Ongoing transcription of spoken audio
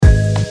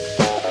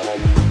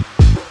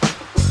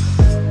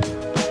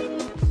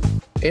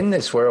in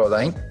this world,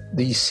 I think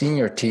these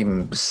senior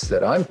teams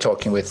that I'm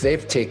talking with,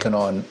 they've taken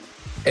on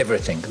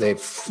everything.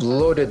 They've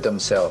loaded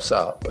themselves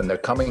up, and they're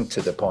coming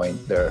to the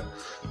point they're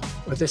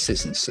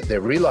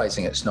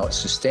realizing it's not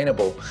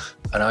sustainable.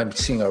 And I'm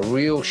seeing a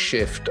real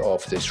shift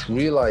of this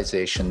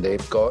realization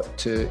they've got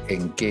to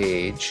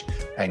engage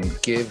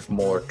and give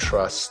more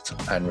trust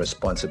and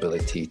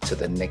responsibility to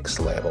the next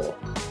level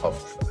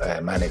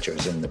of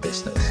managers in the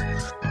business.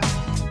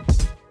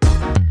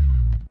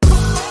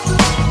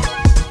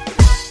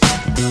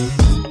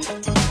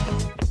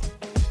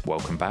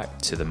 Welcome back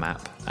to The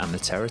Map and the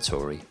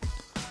Territory.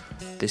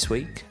 This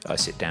week, I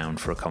sit down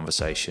for a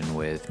conversation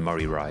with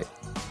Murray Wright.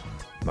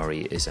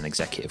 Murray is an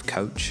executive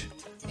coach,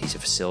 he's a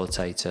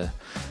facilitator,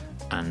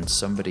 and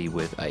somebody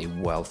with a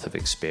wealth of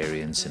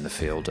experience in the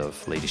field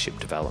of leadership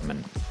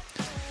development.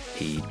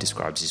 He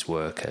describes his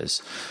work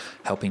as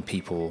helping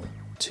people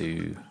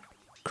to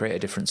create a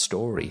different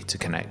story, to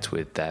connect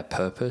with their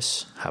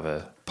purpose, have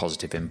a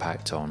positive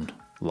impact on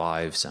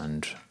lives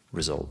and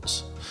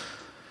results.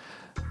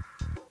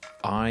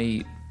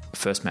 I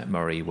first met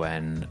Murray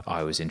when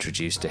I was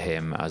introduced to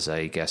him as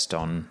a guest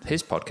on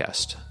his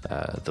podcast,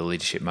 the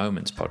Leadership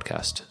Moments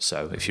podcast.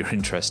 So if you're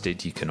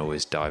interested, you can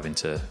always dive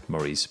into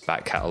Murray's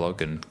back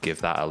catalogue and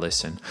give that a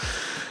listen.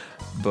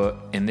 But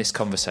in this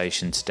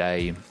conversation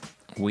today,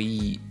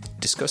 we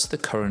discuss the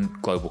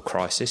current global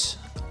crisis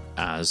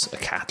as a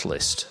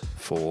catalyst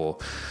for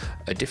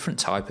a different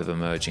type of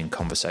emerging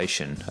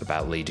conversation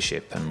about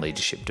leadership and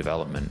leadership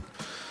development.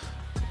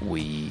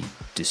 We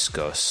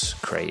discuss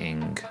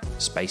creating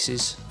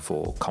spaces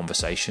for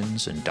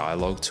conversations and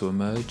dialogue to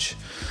emerge.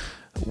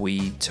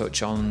 We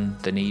touch on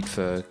the need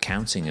for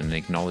counting and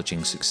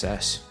acknowledging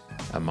success,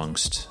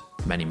 amongst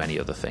many, many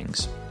other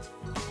things.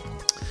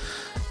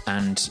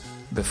 And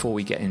before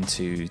we get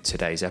into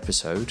today's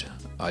episode,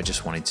 I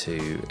just wanted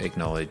to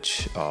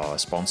acknowledge our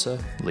sponsor,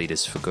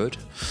 Leaders for Good.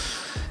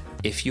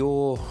 If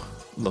you're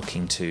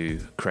looking to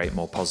create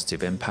more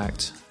positive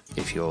impact,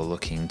 if you're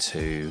looking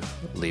to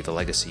leave a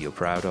legacy you're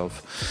proud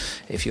of,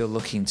 if you're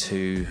looking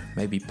to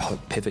maybe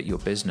pivot your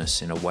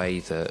business in a way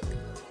that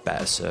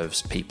better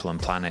serves people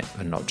and planet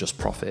and not just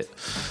profit,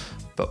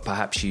 but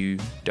perhaps you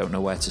don't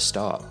know where to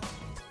start,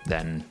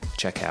 then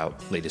check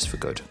out Leaders for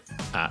Good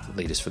at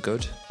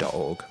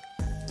leadersforgood.org.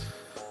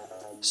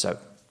 So,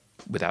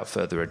 without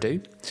further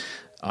ado,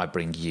 I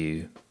bring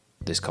you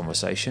this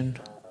conversation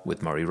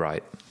with Murray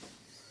Wright.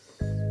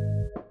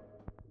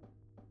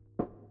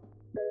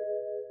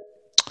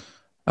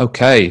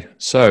 Okay,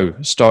 so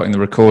starting the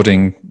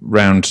recording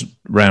round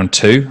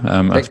two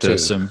after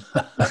some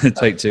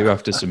take two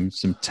after some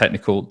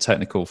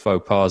technical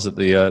faux pas at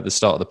the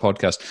start of the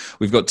podcast.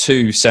 We've got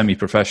two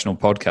semi-professional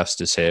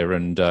podcasters here,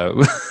 and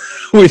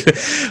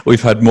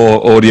we've had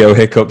more audio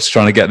hiccups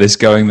trying to get this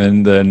going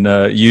than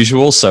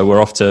usual. So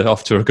we're off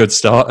to a good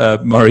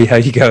start. Murray, how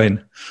you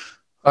going?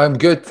 I'm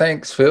good,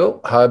 thanks, Phil.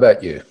 How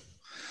about you?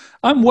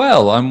 I'm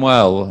well.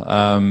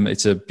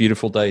 It's a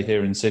beautiful day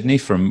here in Sydney,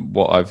 from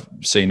what I've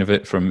seen of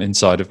it from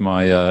inside of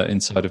my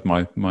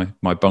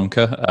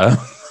bunker.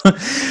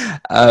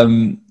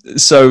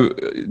 So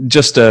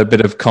just a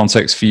bit of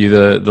context for you,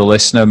 the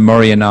listener.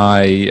 Murray and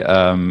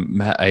I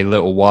met a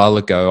little while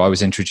ago. I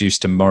was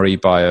introduced to Murray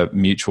by a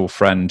mutual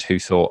friend who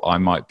thought I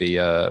might be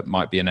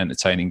an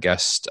entertaining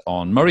guest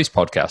on Murray's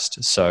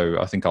podcast. So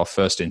I think our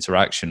first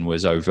interaction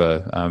was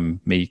over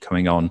me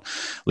coming on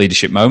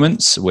Leadership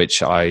Moments,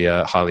 which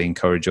I highly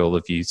encourage all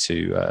of you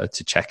to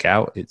check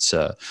out. It's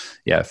a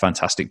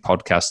fantastic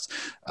podcast.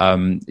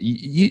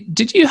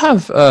 Did you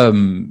have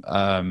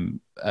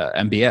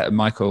MBA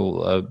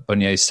Michael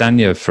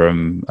Bonnier-Stania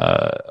from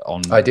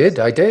on? I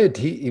did.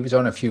 He was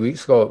on a few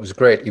weeks ago. It was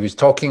great. He was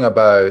talking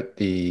about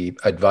the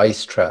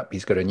advice trap.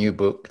 He's got a new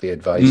book, The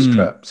Advice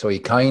Trap. So he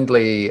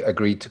kindly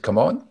agreed to come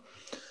on,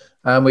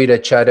 and we had a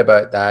chat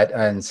about that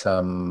and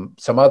some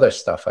other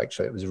stuff.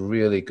 Actually, it was a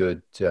really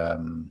good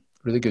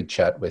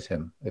chat with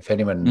him. If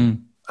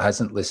anyone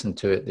hasn't listened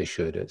to it, they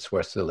should. It's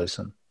worth the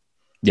listen.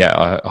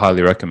 Yeah, I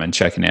highly recommend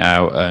checking it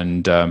out.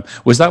 And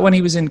was that when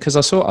he was in? Because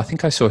I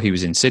think I saw he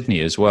was in Sydney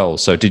as well.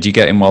 So did you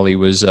get him while he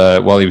was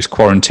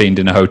quarantined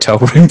in a hotel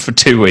room for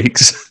 2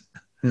 weeks?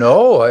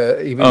 No,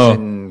 he was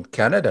in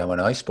Canada when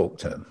I spoke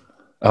to him.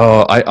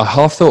 Oh, I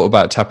half thought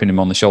about tapping him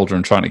on the shoulder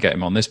and trying to get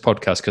him on this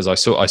podcast, because I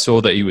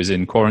saw that he was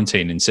in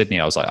quarantine in Sydney.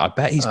 I was like, I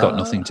bet he's got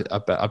nothing to.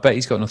 I bet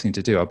he's got nothing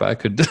to do. I bet I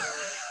could.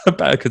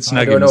 I could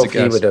snag him as a guest. I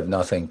don't know if he would have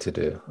nothing to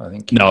do. I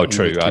think true.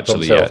 Would keep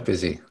actually, himself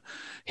busy.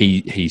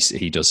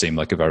 He does seem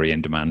like a very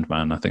in-demand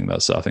man. I think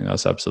that's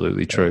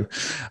absolutely true.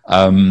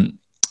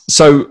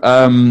 So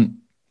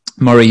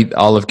Murray,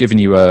 I'll have given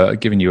you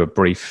a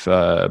brief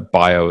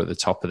bio at the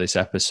top of this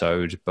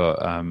episode, but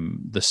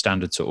the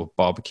standard sort of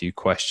barbecue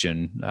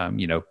question,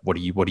 what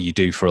do you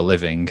do for a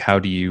living? How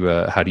do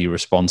you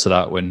respond to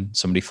that when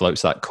somebody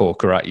floats that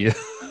corker at you?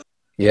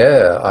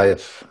 Yeah,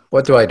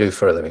 what do I do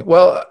for a living?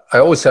 Well, I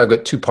always say I've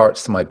got two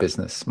parts to my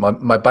business.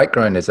 My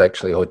background is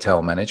actually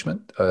hotel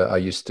management. I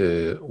used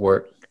to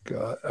work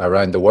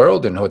around the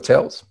world in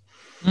hotels,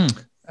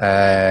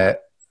 and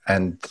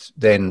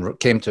then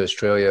came to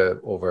Australia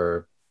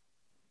over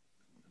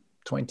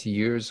 20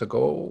 years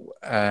ago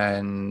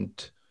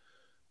and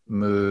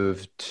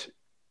moved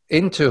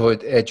into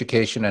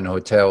education and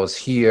hotels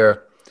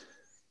here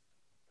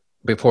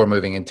before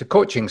moving into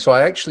coaching. So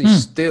I actually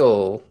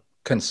still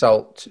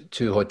consult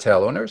to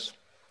hotel owners,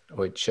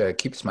 which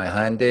keeps my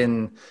hand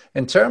in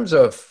terms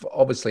of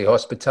obviously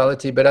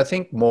hospitality, but I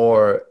think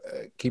more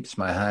keeps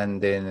my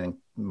hand in and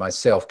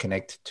myself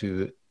connected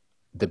to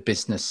the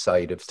business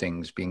side of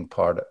things, being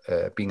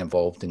being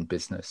involved in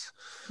business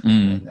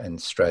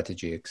and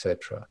strategy,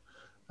 etc.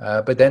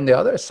 But then the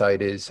other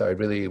side is I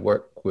really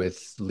work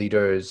with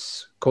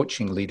leaders,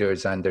 coaching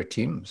leaders and their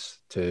teams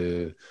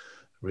to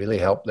really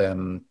help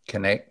them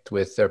connect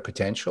with their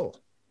potential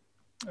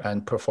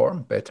and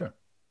perform better.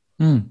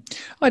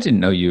 I didn't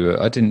know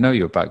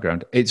your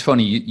background. It's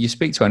funny, you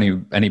speak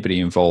to anybody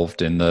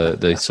involved in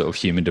the sort of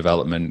human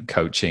development,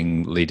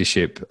 coaching,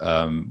 leadership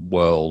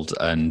world,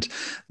 and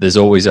there's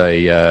always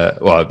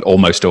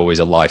almost always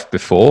a life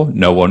before.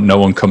 No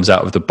one comes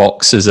out of the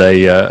box as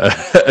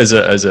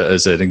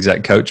as an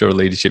exec coach or a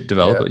leadership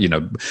developer.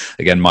 Yeah.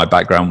 Again, my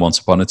background once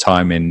upon a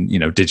time in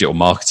digital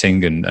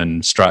marketing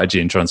and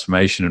strategy and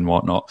transformation and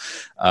whatnot.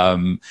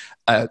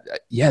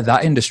 That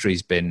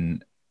industry's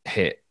been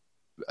hit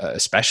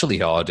especially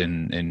hard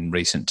in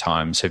recent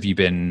times. Have you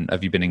been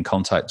in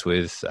contact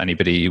with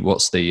anybody?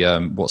 What's the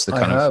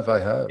kind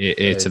of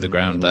ear to the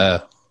ground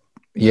there?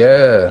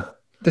 Yeah,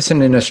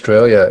 listen, in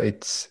Australia,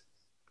 it's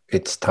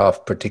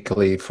tough,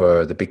 particularly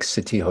for the big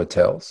city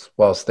hotels.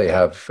 Whilst they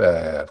have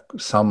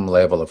some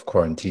level of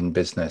quarantine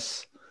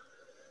business,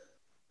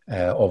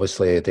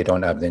 obviously they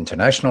don't have the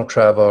international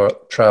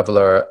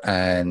traveler,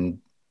 and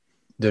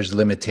there's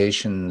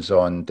limitations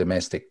on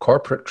domestic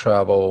corporate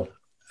travel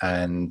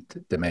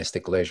and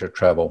domestic leisure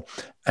travel.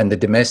 And the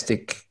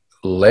domestic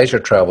leisure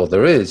travel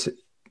there is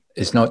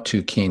not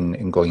too keen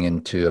in going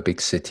into a big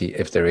city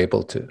if they're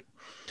able to.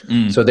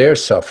 So they're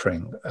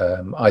suffering.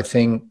 I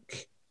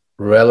think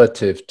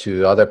relative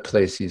to other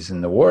places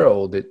in the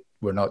world,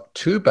 we're not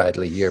too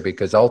badly here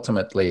because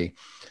ultimately,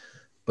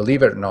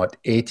 believe it or not,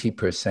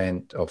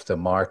 80% of the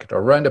market, or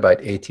around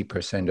about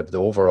 80% of the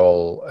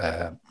overall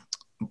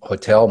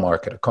hotel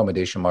market,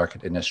 accommodation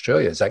market in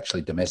Australia is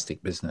actually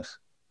domestic business.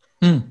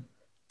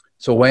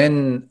 So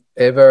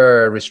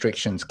whenever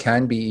restrictions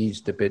can be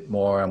eased a bit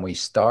more and we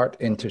start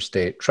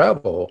interstate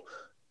travel,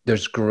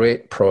 there's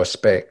great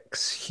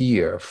prospects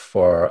here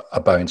for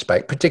a bounce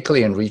back,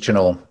 particularly in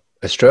regional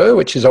Australia,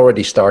 which has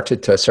already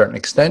started to a certain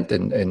extent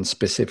in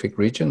specific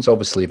regions.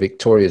 Obviously,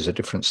 Victoria is a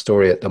different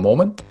story at the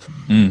moment,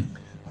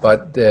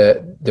 but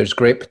there's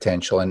great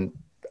potential. And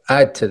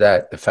add to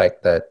that the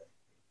fact that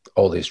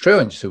all the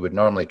Australians who would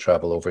normally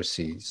travel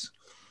overseas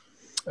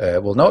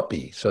will not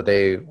be. So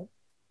they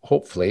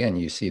hopefully, and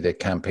you see the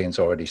campaigns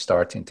already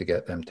starting to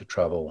get them to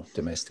travel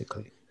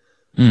domestically.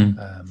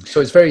 So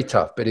it's very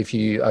tough. But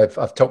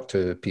I've talked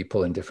to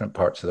people in different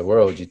parts of the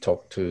world. You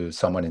talk to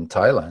someone in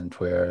Thailand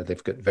where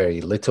they've got very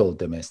little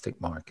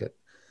domestic market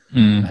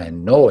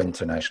and no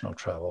international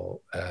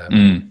travel.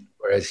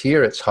 Whereas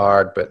here it's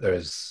hard, but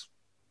there's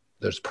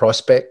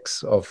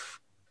prospects of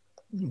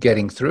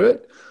getting through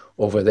it.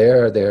 Over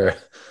there,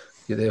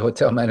 the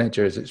hotel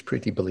managers, it's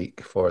pretty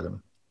bleak for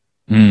them.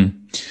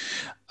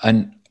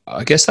 And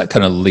I guess that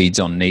kind of leads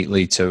on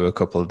neatly to a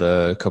couple of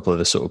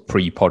the sort of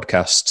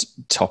pre-podcast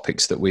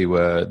topics that we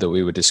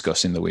were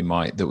discussing that we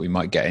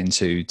might get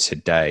into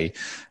today,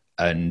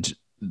 and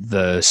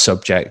the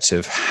subject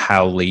of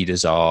how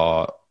leaders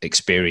are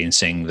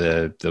experiencing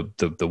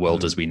the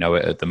world as we know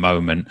it at the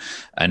moment,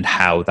 and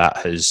how that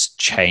has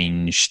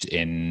changed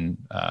in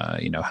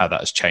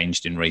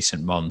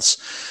recent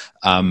months.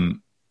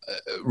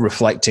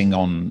 Reflecting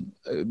on,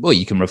 well,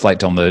 you can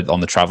reflect on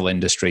the travel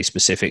industry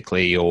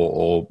specifically,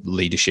 or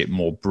leadership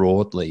more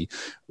broadly.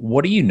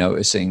 What are you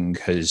noticing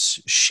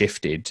has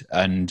shifted?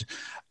 And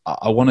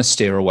I want to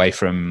steer away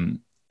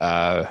from,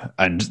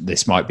 and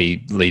this might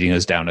be leading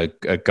us down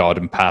a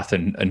garden path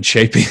and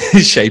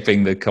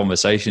shaping the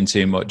conversation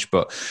too much,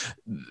 but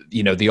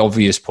the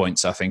obvious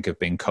points I think have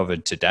been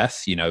covered to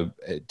death.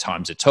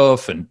 Times are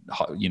tough, and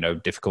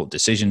difficult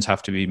decisions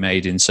have to be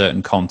made in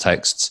certain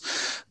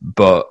contexts,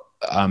 but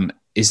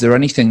is there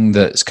anything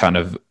that's kind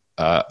of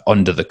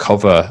under the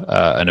cover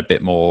and a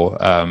bit more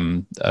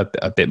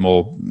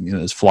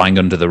that's flying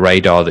under the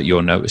radar that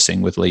you're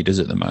noticing with leaders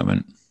at the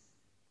moment?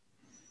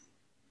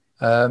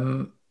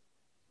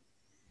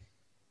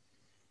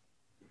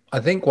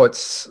 I think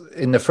what's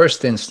in the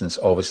first instance,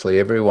 obviously,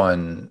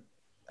 everyone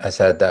has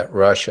had that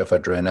rush of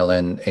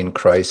adrenaline in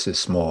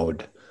crisis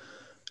mode,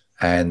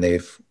 and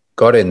they've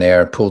got in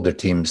there, pulled their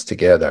teams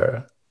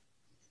together,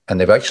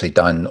 and they've actually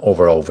done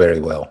overall very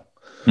well.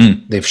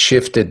 They've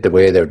shifted the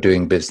way they're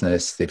doing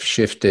business. They've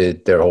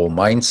shifted their whole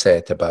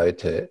mindset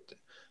about it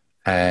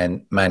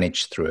and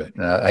managed through it.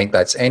 And I think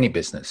that's any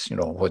business.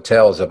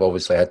 Hotels have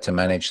obviously had to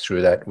manage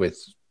through that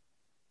with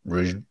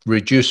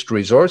reduced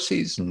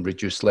resources and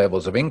reduced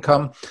levels of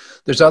income.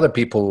 There's other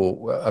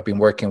people I've been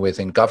working with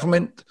in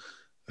government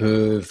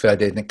who've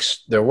had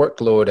their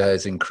workload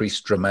has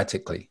increased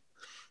dramatically.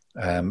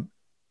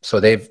 So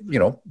they've,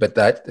 but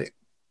that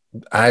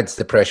adds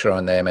the pressure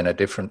on them in a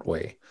different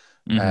way.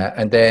 Mm-hmm.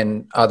 And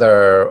then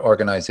other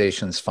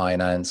organizations,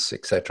 finance,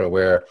 etc.,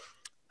 where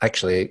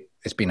actually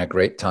it's been a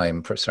great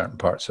time for certain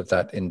parts of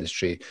that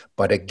industry.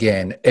 But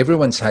again,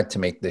 everyone's had to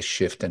make this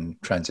shift and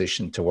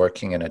transition to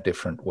working in a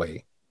different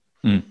way.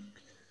 Mm.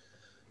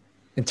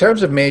 In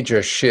terms of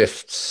major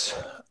shifts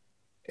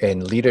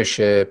in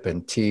leadership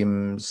and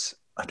teams,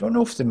 I don't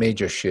know if the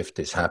major shift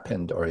has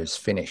happened or is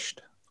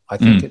finished. I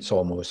think it's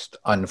almost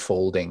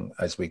unfolding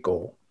as we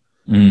go.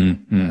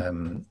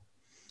 And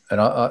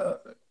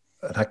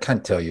I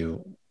can't tell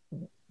you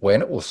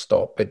when it will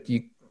stop, but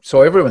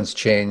so everyone's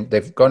changed.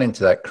 They've gone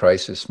into that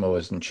crisis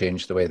mode and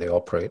changed the way they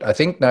operate. I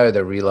think now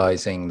they're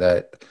realizing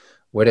that,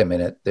 wait a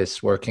minute,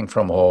 this working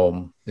from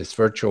home, this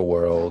virtual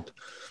world,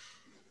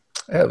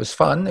 it was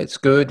fun, it's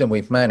good, and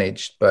we've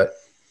managed, but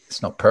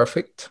it's not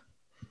perfect.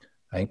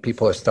 I think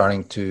people are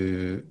starting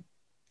to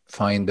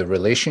find the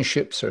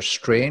relationships are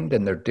strained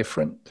and they're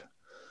different.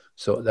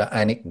 So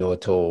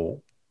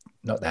the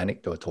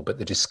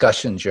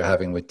discussions you're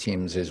having with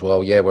teams is,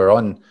 well, yeah, we're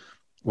on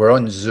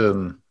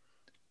Zoom,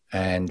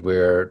 and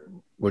we're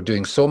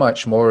doing so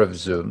much more of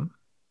Zoom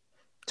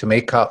to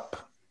make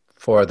up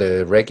for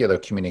the regular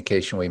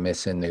communication we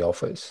miss in the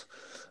office.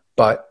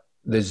 But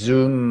the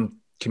Zoom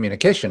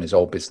communication is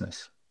all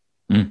business.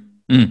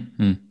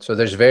 So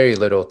there's very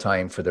little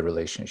time for the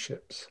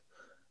relationships.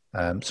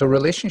 So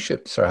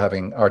relationships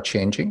are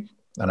changing,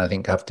 and I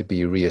think have to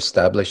be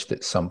reestablished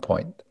at some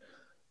point.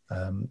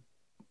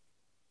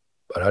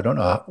 But I don't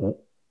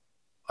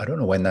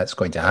know when that's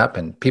going to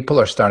happen. People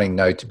are starting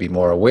now to be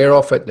more aware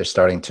of it. They're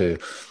starting to,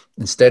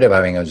 instead of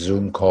having a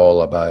Zoom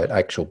call about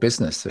actual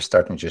business, they're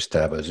starting just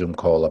to have a Zoom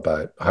call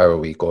about how are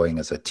we going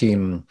as a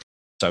team.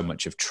 So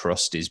much of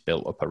trust is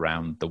built up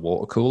around the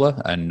water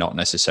cooler and not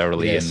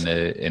necessarily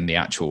in the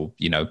actual,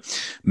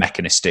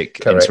 mechanistic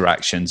Correct.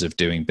 interactions of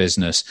doing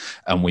business.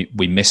 And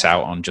we miss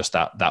out on just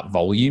that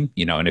volume,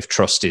 and if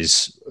trust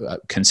is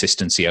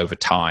consistency over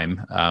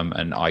time,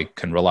 and I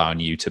can rely on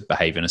you to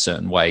behave in a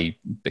certain way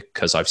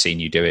because I've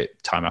seen you do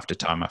it time after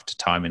time after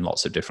time in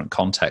lots of different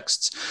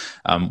contexts,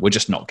 we're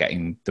just not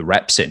getting the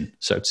reps in,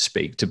 so to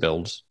speak, to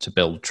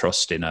build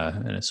trust in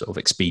a sort of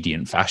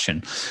expedient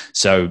fashion.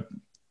 So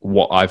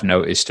what I've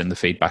noticed and the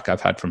feedback I've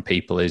had from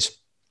people is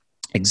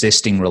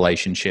existing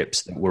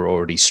relationships that were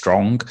already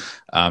strong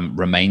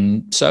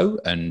remain so,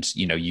 and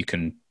you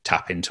can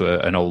tap into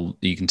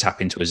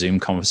a Zoom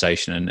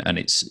conversation and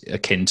it's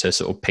akin to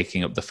sort of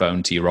picking up the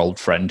phone to your old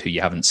friend who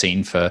you haven't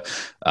seen for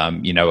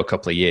a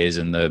couple of years,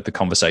 and the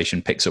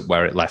conversation picks up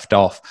where it left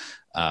off.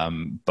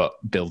 But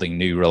building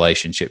new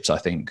relationships, I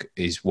think,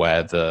 is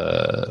where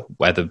the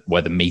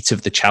meat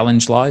of the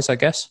challenge lies, I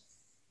guess.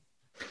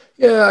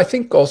 Yeah, I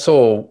think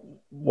also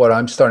what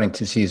I'm starting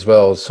to see as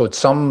well, so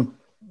some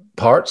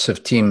parts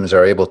of teams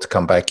are able to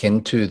come back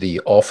into the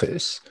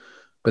office,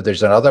 but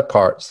there's other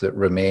parts that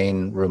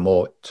remain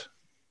remote.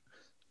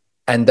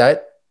 And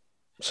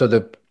so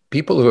the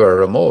people who are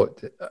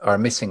remote are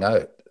missing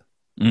out.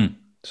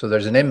 So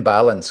there's an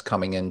imbalance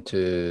coming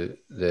into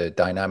the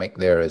dynamic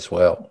there as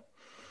well.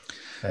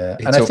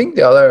 And I think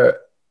the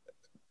other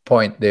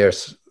point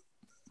there's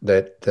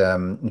that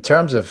in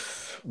terms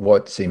of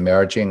what's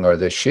emerging or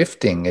the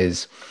shifting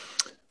is,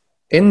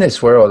 in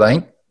this world, I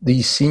think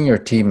these senior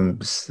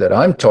teams that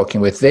I'm talking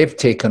with, they've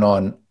taken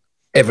on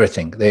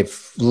everything.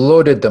 They've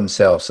loaded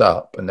themselves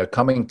up, and they're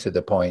coming to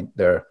the point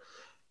they're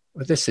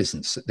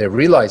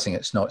realizing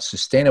it's not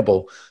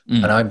sustainable.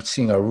 And I'm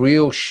seeing a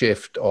real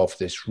shift of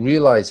this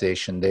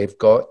realization they've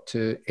got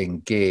to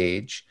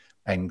engage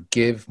and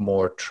give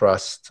more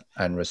trust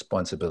and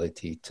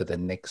responsibility to the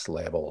next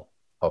level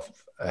of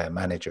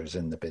managers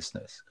in the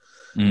business.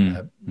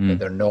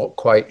 They're not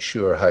quite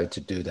sure how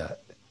to do that.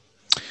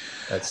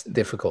 That's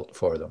difficult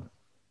for them.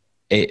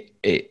 It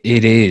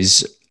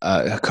is.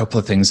 A couple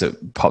of things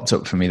that popped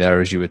up for me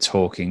there as you were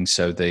talking.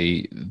 So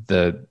the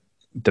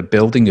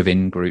building of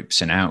in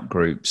groups and out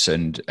groups,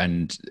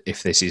 and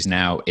if this is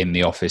now in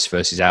the office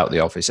versus out the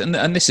office, and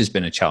this has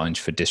been a challenge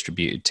for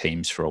distributed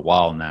teams for a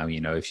while now.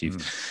 If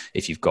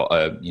you've got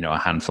a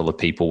handful of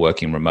people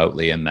working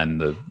remotely, and then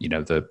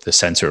the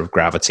center of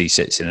gravity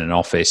sits in an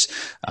office,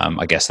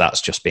 I guess that's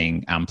just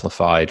being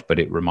amplified. But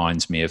it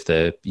reminds me of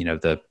the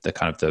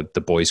kind of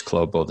the boys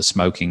club or the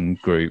smoking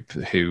group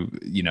who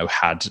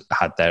had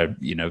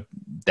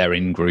their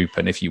in group,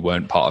 and if you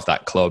weren't part of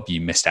that club,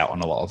 you missed out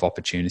on a lot of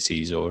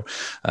opportunities or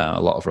a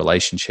lot of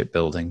relationship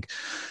building.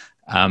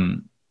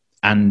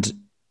 And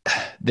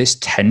this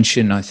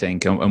tension, I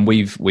think, and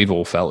we've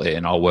all felt it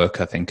in our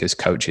work, I think, as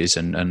coaches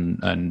and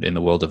in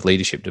the world of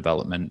leadership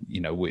development.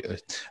 We,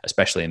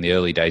 especially in the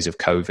early days of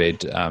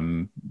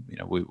COVID,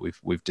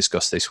 we've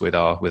discussed this with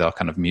our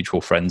kind of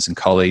mutual friends and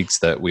colleagues,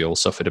 that we all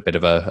suffered a bit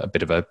of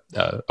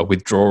a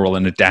withdrawal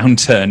and a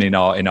downturn in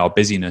our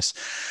busyness.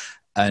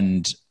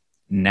 And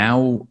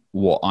now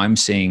what I'm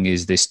seeing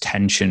is this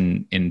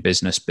tension in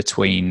business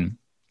between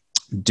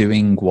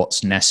doing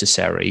what's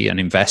necessary and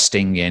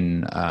investing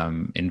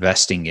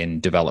in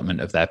development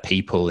of their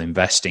people,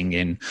 investing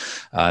in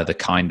the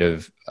kind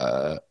of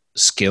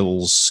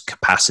skills,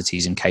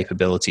 capacities, and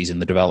capabilities in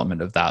the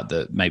development of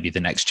that maybe the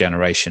next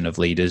generation of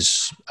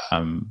leaders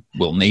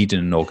will need in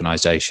an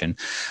organization,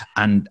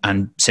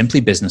 and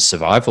simply business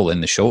survival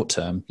in the short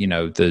term.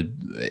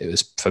 It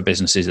was for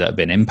businesses that have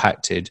been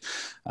impacted.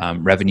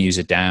 Revenues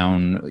are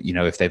down.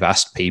 If they've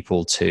asked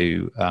people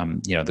to,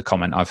 the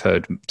comment I've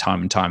heard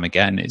time and time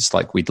again is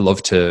like, we'd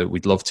love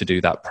to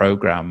do that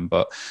program,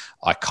 but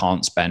I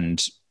can't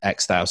spend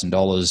X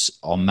 $1,000s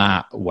on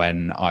that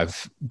when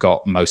I've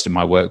got most of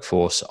my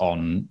workforce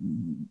on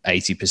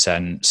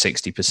 80%,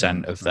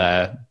 60% of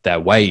their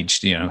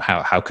wage.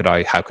 How could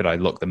I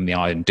look them in the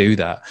eye and do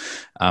that?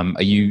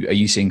 Are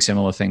you seeing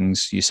similar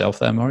things yourself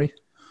there, Maury?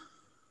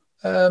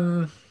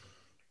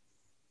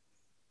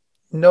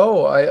 No,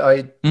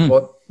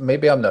 well,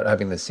 maybe I'm not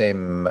having the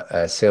same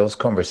sales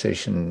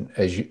conversation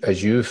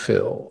as you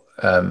feel.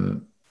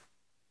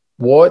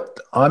 What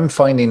I'm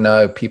finding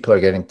now, people are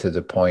getting to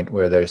the point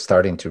where they're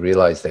starting to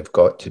realize they've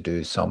got to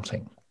do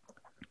something.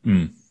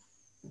 And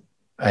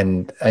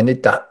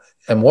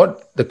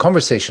what the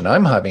conversation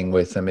I'm having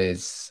with them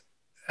is,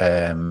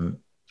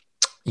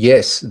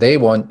 yes, they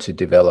want to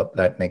develop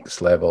that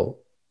next level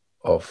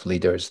of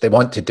leaders. They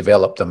want to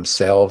develop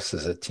themselves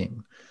as a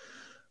team.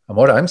 And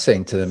what I'm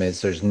saying to them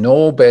is, there's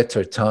no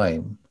better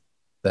time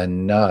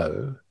than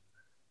now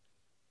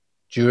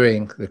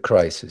during the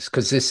crisis,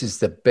 because this is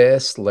the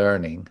best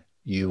learning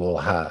you will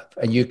have.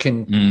 And you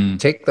can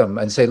take them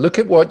and say, look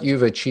at what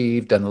you've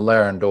achieved and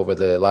learned over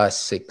the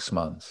last 6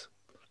 months.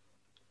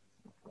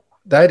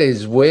 That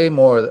is way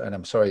more, and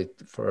I'm sorry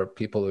for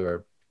people who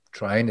are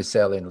trying to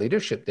sell in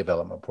leadership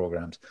development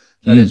programs,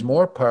 that is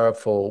more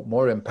powerful,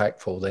 more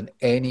impactful than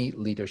any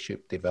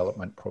leadership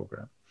development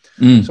program.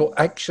 So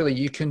actually,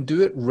 you can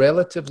do it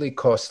relatively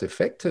cost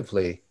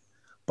effectively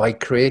by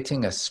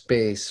creating a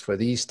space for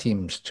these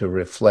teams to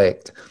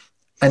reflect,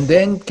 and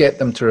then get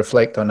them to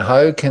reflect on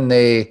how can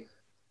they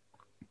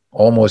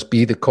almost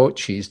be the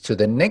coaches to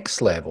the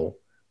next level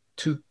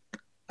to,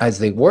 as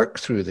they work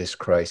through this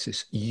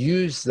crisis,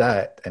 use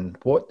that and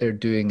what they're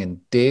doing in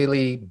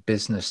daily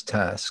business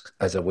tasks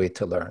as a way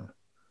to learn.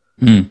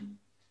 And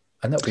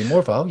that'll be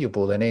more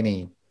valuable than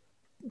any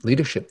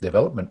leadership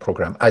development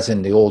program, as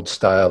in the old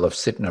style of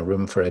sit in a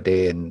room for a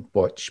day and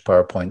watch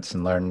PowerPoints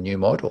and learn new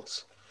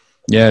models.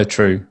 Yeah,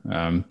 true.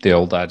 The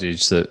old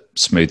adage that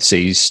smooth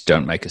seas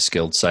don't make a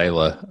skilled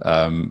sailor,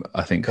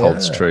 I think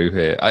holds true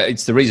here.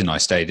 It's the reason I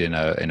stayed in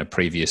a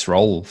previous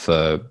role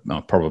for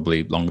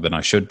probably longer than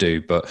I should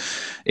do, but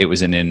it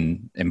was an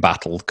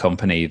embattled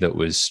company that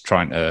was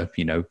trying to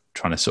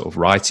sort of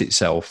right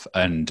itself.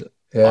 And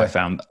I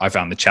found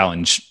the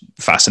challenge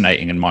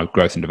fascinating, and my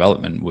growth and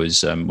development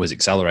was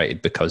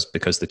accelerated because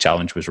the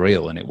challenge was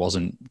real, and it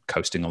wasn't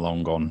coasting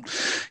along on,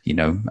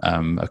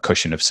 a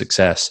cushion of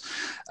success.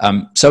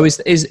 So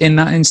is in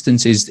that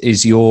instance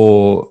is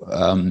your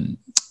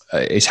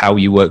is how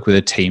you work with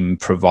a team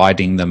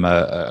providing them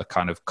a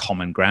kind of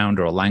common ground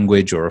or a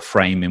language or a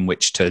frame in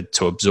which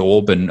to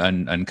absorb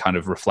and kind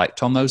of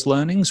reflect on those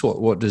learnings?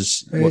 What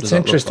does it's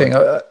interesting.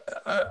 Like?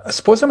 I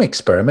suppose I'm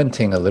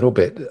experimenting a little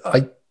bit.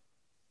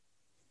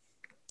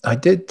 I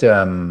did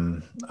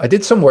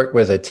some work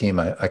with a team,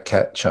 a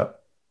catch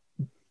up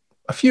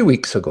a few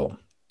weeks ago,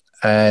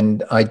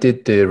 and I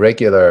did the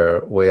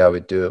regular way I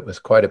would do it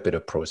with quite a bit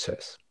of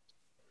process,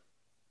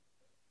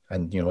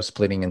 and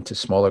splitting into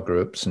smaller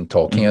groups and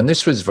talking. And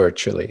this was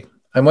virtually,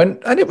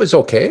 and it was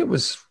okay.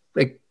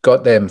 It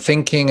got them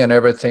thinking and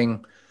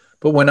everything,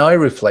 but when I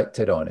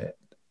reflected on it,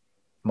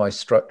 my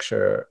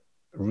structure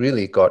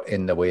really got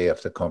in the way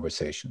of the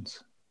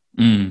conversations.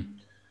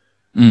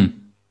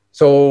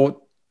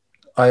 So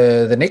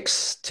the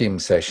next team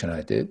session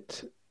I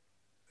did,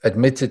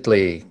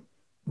 admittedly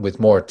with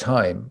more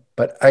time,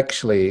 but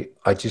actually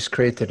I just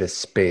created a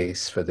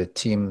space for the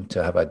team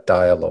to have a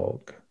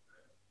dialogue.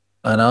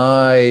 And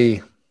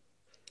I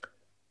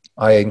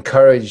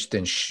encouraged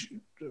and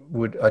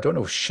I don't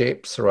know if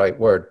shape's the right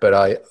word, but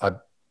I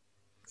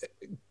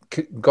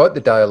got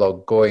the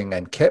dialogue going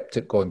and kept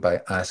it going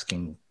by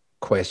asking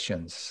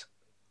questions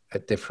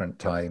at different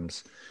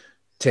times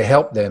to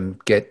help them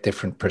get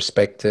different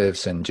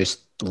perspectives and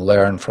just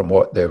learn from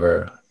what they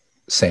were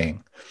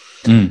saying.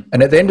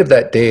 And at the end of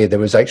that day, there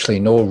was actually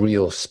no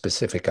real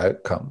specific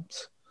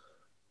outcomes.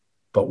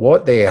 But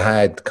what they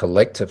had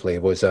collectively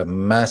was a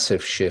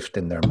massive shift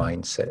in their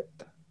mindset.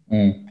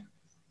 And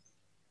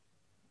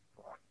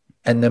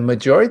the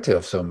majority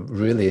of them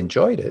really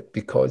enjoyed it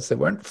because they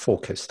weren't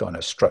focused on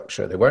a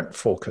structure. They weren't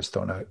focused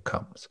on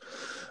outcomes.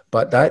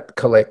 But that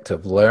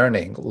collective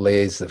learning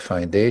lays the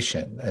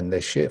foundation and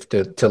the shift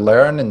to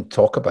learn and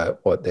talk about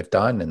what they've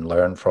done and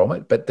learn from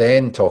it, but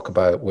then talk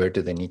about where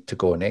do they need to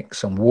go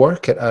next and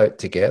work it out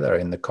together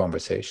in the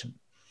conversation.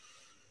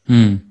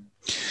 So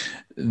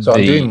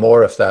I'm doing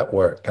more of that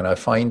work, and I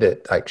find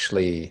it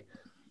actually,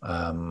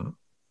 I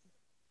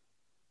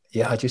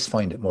just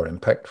find it more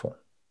impactful.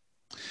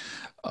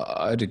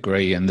 I'd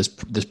agree, and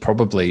there's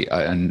probably,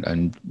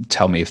 and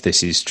tell me if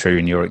this is true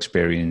in your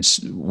experience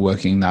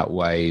working that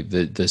way,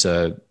 that there's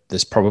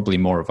there's probably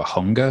more of a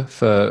hunger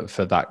for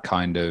that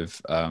kind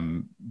of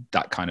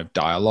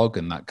dialogue,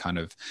 and that kind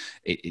of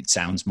it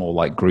sounds more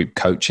like group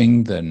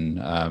coaching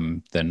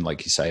than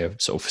like you say, a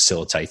sort of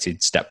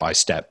facilitated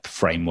step-by-step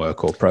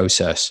framework or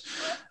process.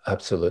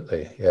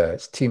 Absolutely, yeah.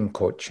 It's team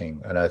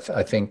coaching, and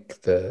I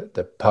think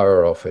the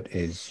power of it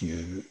is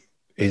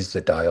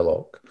the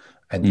dialogue,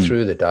 and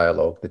through the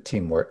dialogue, the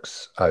team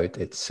works out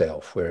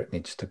itself where it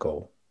needs to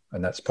go,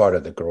 and that's part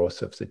of the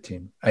growth of the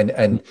team.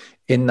 And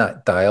in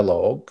that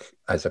dialogue,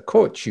 as a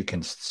coach, you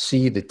can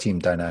see the team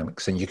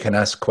dynamics, and you can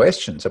ask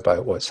questions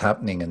about what's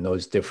happening in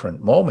those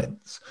different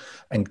moments,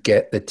 and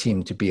get the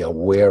team to be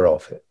aware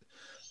of it.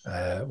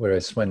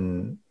 Whereas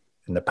in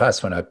the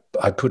past, when I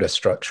put a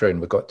structure in,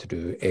 we got to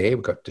do A,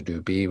 we got to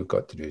do B, we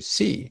got to do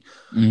C.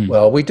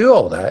 Well, we do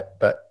all that,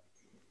 but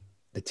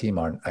the team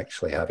aren't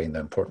actually having the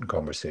important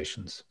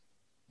conversations.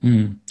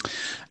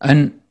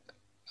 And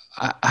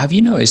have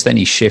you noticed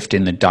any shift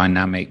in the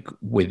dynamic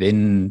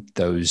within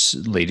those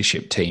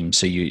leadership teams?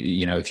 So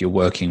you know, if you're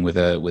working with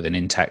an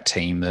intact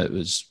team that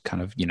was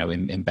kind of, you know,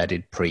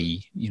 embedded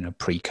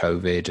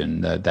pre-COVID,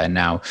 and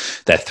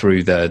they're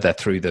through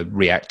the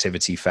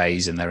reactivity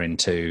phase, and they're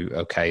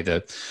into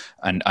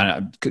and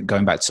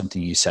going back to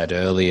something you said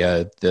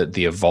earlier,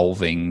 the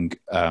evolving,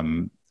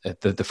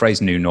 the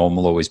phrase "new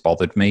normal" always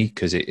bothered me,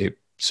 because it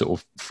sort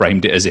of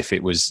framed it as if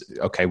it was,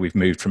 okay, we've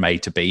moved from A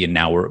to B and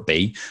now we're at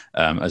B,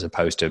 as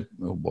opposed to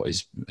what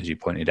is, as you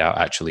pointed out,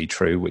 actually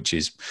true, which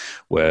is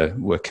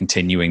we're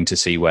continuing to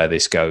see where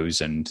this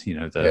goes, and, you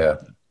know,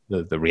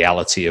 the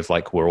reality of,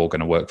 like, we're all going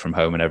to work from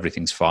home and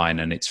everything's fine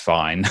and it's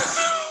fine,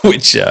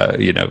 which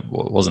you know,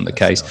 wasn't the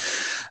case.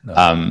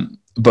 No.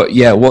 But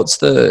yeah, what's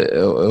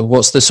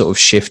the sort of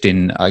shift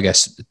in, I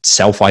guess,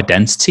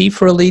 self-identity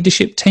for a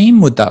leadership team?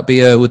 Would that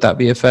be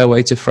a fair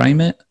way to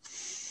frame it?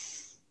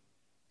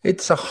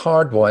 It's a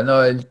hard one.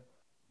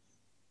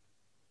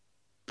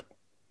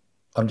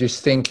 I'm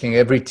just thinking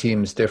every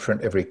team's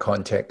different. Every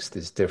context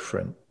is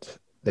different.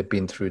 They've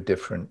been through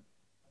different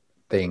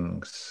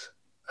things.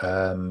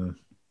 I mean,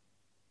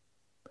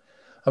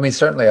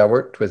 certainly I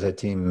worked with a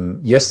team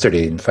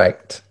yesterday, in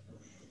fact,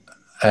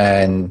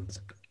 and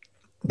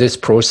this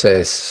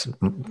process,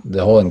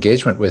 the whole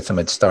engagement with them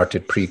had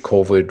started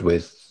pre-COVID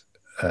with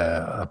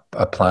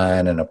a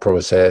plan and a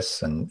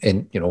process, and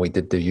you know, we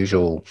did the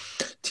usual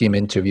team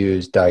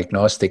interviews,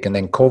 diagnostic, and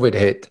then COVID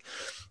hit,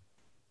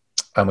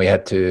 and we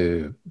had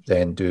to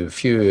then do a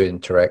few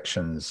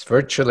interactions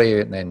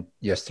virtually, and then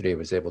yesterday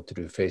was able to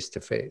do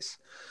face-to-face.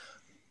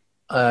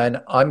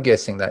 And I'm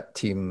guessing that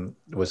team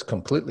was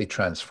completely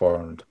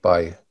transformed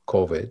by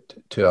COVID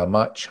to a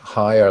much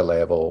higher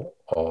level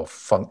of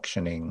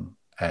functioning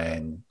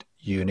and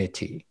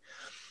unity,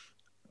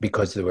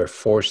 because they were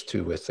forced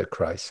to with the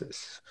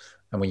crisis.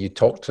 And when you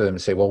talk to them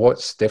and say, well,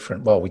 what's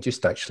different? Well, we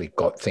just actually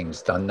got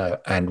things done now,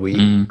 and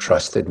we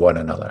trusted one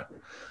another.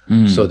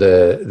 So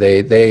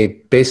they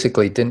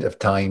basically didn't have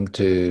time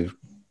to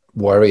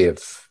worry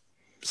if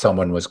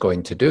someone was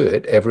going to do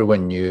it.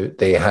 Everyone knew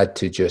they had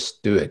to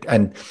just do it.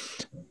 And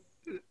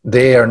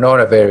they are not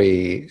a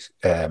very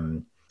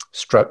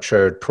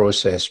structured,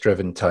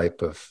 process-driven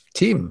type of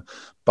team,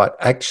 but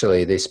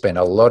actually they spent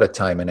a lot of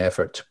time and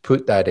effort to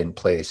put that in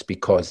place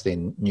because they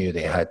knew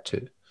they had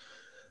to.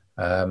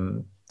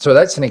 So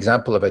that's an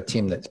example of a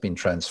team that's been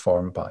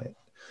transformed by it.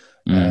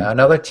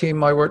 Another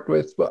team I worked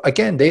with, well,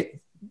 again, they'd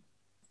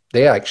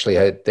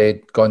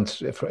gone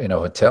through, in a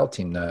hotel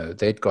team now,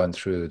 they'd gone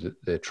through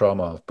the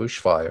trauma of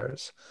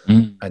bushfires.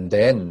 And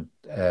then,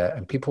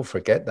 and people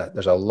forget that,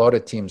 there's a lot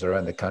of teams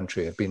around the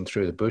country have been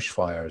through the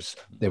bushfires.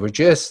 They were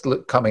just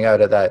coming out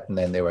of that, and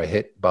then they were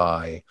hit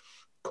by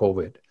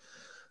COVID.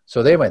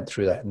 So they went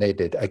through that, and they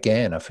did,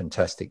 again, a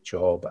fantastic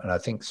job, and I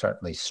think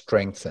certainly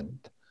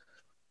strengthened.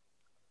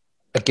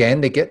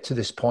 Again, they get to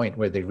this point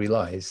where they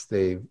realize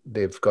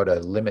they've got a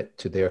limit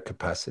to their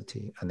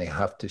capacity, and they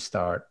have to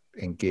start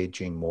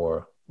engaging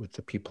more with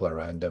the people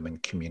around them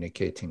and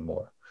communicating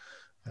more.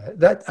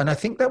 And I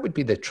think that would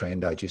be the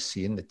trend I just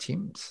see in the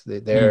teams.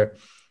 They're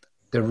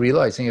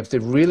realizing if they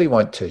really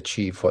want to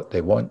achieve what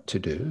they want to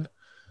do,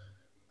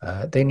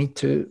 they need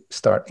to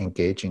start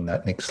engaging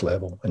that next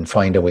level and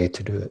find a way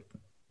to do it.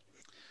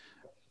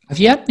 Have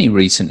you had any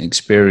recent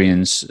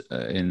experience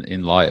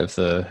in light of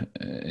the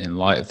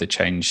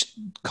changed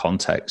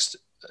context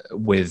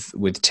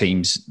with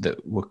teams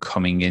that were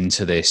coming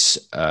into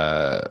this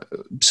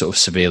sort of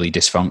severely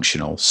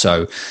dysfunctional?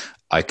 So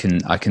I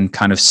can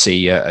kind of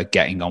see a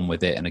getting on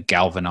with it and a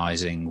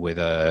galvanizing with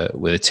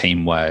a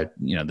team where,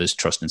 you know, there's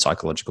trust and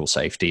psychological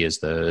safety as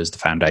the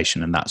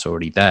foundation, and that's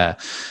already there.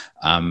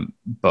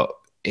 But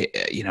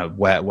you know,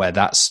 where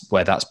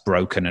that's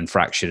broken and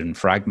fractured and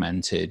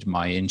fragmented,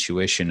 my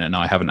intuition, and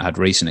I haven't had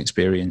recent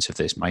experience of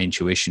this, my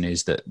intuition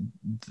is that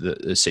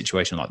the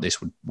situation like this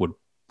would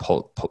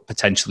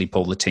potentially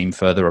pull the team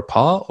further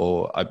apart.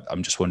 Or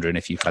I'm just wondering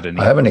if you've had any.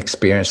 I haven't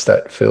experienced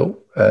that, Phil.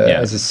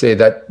 As I say,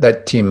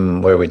 that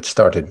team where we'd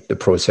started the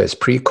process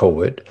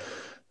pre-COVID,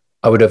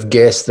 I would have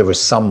guessed there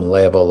was some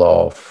level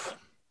of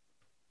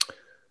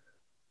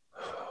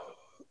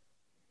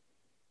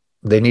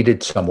they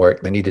needed some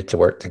work. They needed to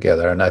work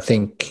together. And I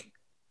think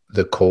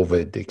the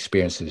COVID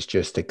experiences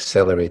just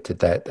accelerated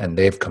that, and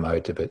they've come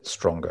out of it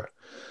stronger.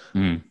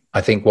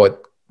 I think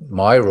what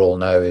my role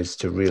now is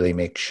to really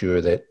make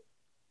sure that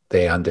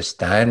they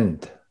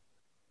understand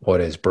what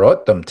has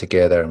brought them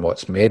together and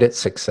what's made it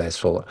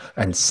successful,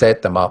 and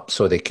set them up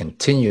so they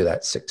continue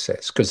that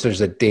success. Because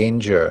there's a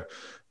danger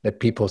that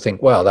people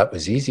think, well, that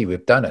was easy,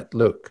 we've done it,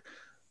 look.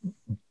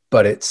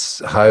 But it's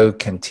how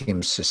can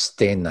teams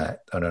sustain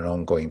that on an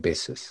ongoing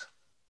basis?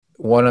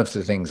 One of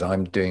the things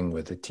I'm doing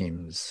with the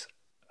teams,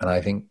 and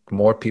I think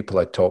more people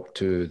I talk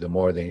to, the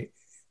more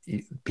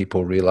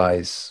people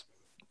realize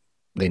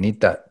they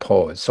need that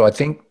pause. So I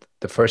think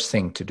the first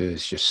thing to do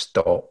is just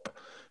stop,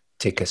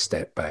 take a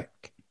step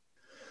back.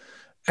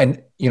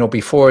 And,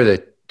 before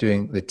the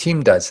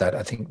team does that,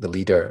 I think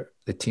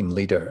the team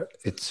leader,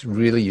 it's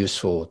really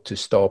useful to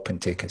stop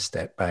and take a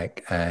step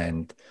back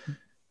and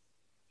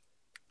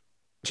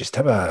just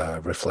have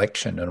a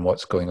reflection on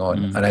what's going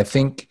on. And I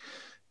think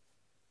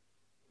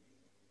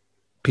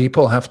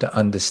people have to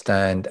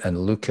understand and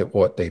look at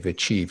what they've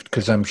achieved,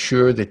 because I'm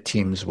sure the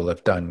teams will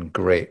have done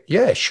great.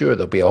 Yeah, sure,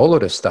 there'll be a whole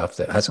lot of stuff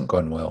that hasn't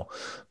gone well,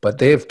 but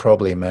they've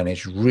probably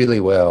managed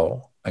really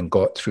well and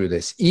got through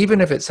this. Even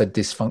if it's a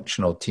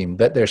dysfunctional team,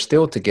 that they're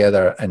still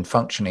together and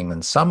functioning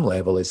on some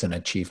level is an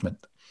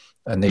achievement,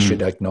 and they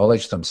should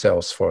acknowledge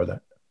themselves for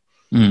that.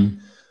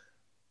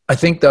 I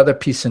think the other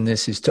piece in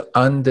this is to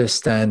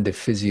understand the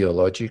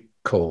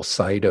physiological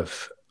side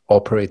of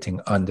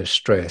operating under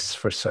stress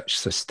for such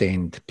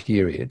sustained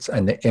periods,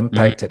 and the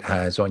impact it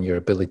has on your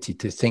ability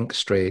to think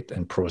straight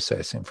and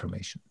process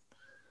information.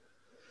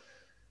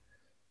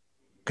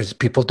 Because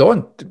people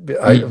don't.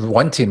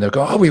 One team, they'll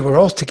go, oh, we were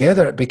all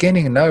together at the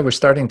beginning, and now we're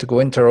starting to go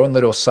into our own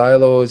little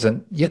silos,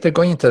 and yet they're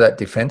going into that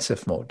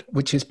defensive mode,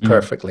 which is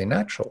perfectly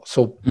natural.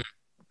 So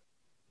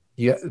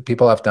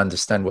people have to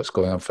understand what's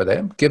going on for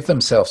them, give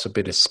themselves a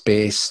bit of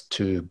space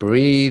to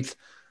breathe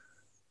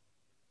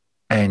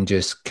and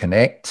just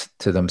connect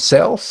to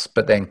themselves,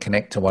 but then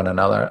connect to one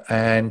another,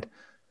 and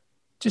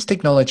just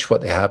acknowledge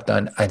what they have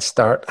done and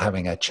start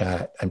having a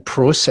chat and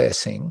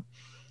processing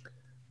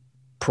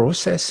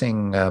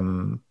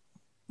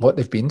what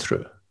they've been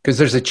through. Because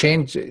there's a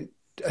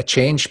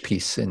change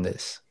piece in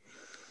this.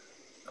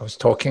 I was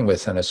talking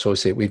with an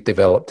associate. We've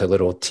developed a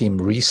little team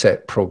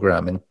reset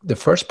program, and the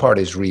first part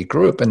is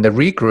regroup, and the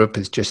regroup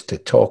is just to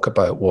talk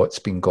about what's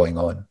been going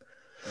on.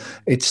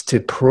 It's to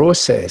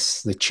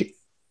process the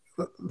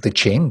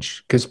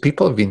change, because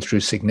people have been through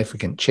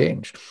significant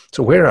change.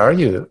 So where are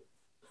you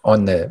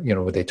on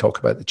when they talk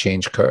about the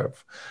change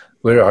curve?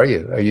 Where are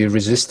you? Are you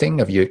resisting?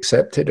 Have you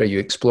accepted? Are you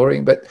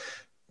exploring? But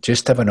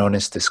just have an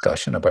honest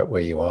discussion about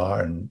where you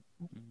are and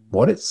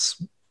what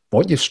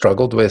you've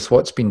struggled with,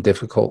 what's been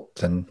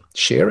difficult, and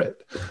share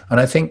it. And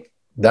I think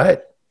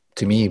that,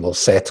 to me, will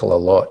settle a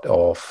lot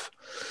of,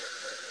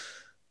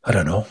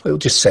 it'll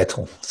just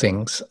settle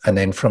things. And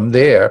then from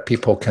there,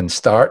 people can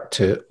start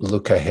to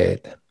look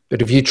ahead.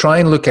 But if you try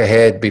and look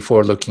ahead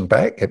before looking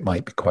back, it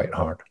might be quite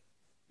hard.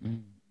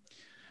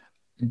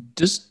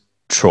 Does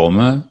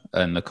trauma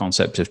and the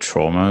concept of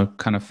trauma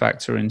kind of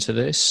factor into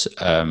this?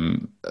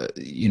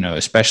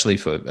 Especially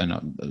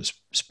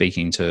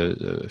speaking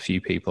to a few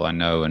people I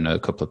know and a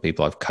couple of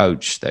people I've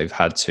coached, they've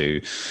had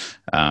to,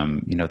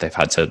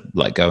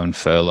 let go and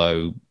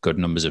furlough good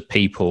numbers of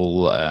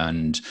people,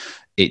 and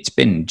it's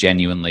been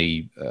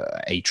genuinely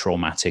a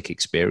traumatic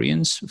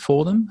experience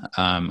for them.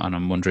 And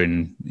I'm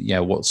wondering,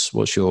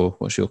 what's your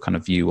kind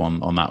of view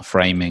on that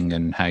framing,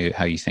 and how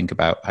you think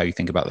about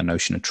the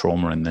notion of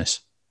trauma in this?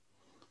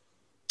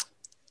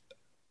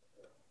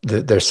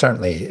 There's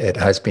certainly, it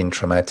has been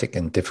traumatic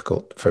and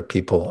difficult for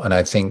people. And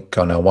I think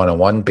on a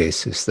one-on-one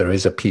basis, there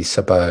is a piece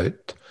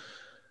about,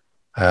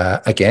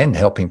 again,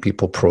 helping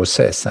people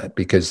process that,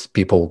 because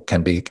people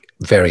can be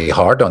very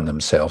hard on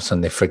themselves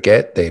and they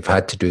forget they've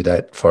had to do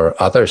that for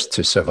others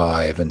to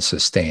survive and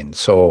sustain.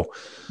 So,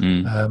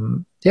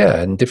 and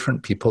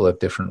different people have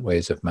different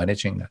ways of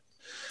managing that.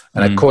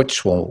 And a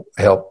coach will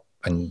help,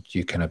 and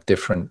you can have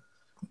different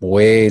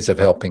ways of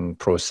helping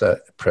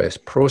process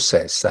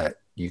that.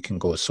 You can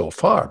go so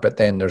far, but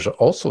then there's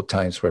also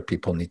times where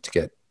people need to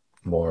get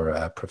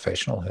more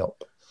professional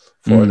help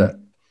for that,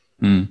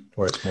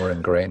 where it's more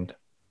ingrained.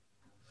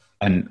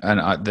 And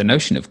the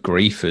notion of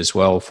grief as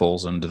well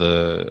falls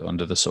under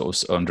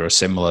a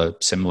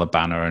similar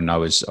banner. And I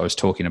was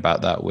talking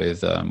about that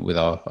with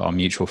our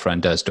mutual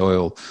friend Des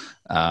Doyle,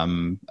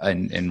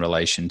 in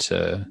relation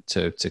to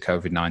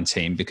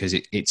COVID-19, because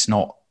it's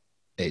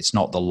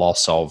not the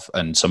loss of,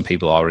 and some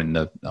people are in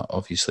the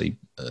obviously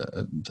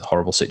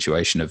horrible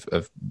situation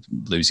of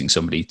losing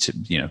somebody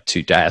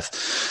to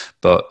death,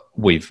 but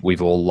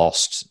we've all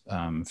lost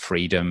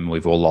freedom,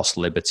 we've all lost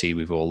liberty,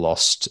 we've all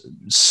lost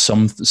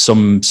some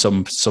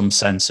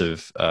sense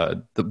of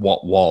that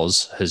what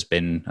was has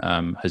been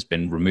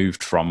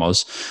removed from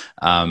us,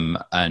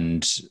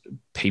 and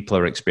people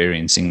are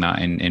experiencing that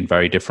in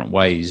very different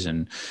ways.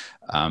 And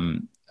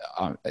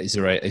is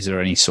there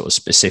any sort of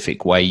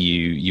specific way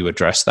you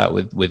address that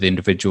with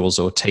individuals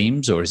or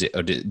teams, or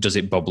does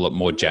it bubble up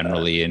more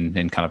generally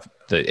in kind of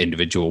the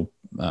individual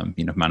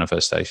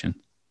manifestation?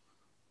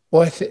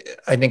 Well,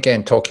 and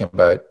again, talking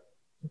about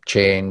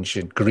change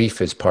and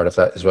grief is part of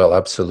that as well.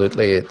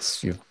 Absolutely.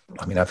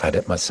 I've had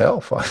it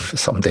myself.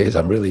 Some days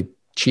I'm really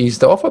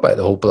cheesed off about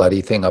the whole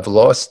bloody thing. I've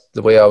lost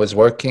the way I was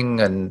working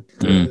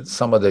and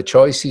some of the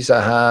choices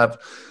I have.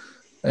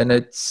 And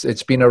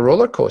it's been a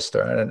roller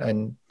coaster.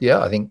 And yeah,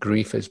 I think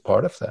grief is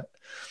part of that.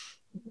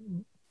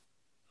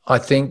 I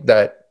think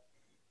that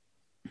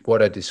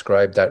what I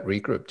described, that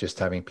regroup, just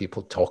having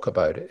people talk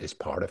about it, is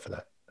part of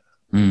that.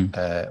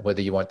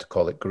 Whether you want to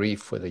call it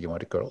grief, whether you want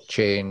to call it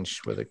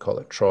change, whether you call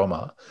it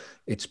trauma,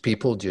 it's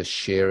people just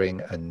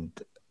sharing and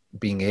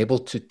being able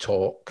to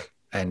talk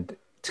and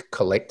to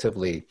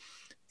collectively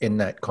in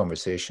that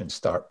conversation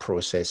start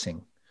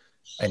processing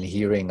and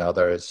hearing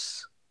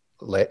others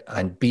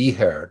and be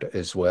heard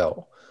as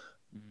well.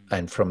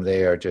 And from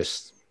there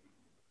just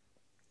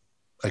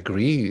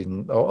agree,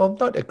 or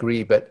not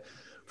agree, but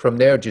from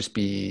there just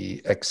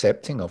be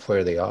accepting of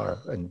where they are,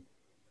 and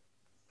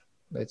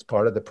it's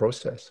part of the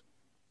process.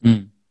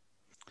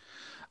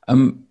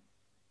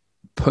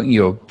 Putting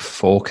your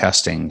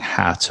forecasting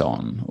hat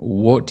on,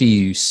 what do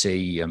you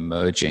see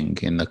emerging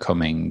in the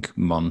coming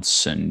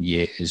months and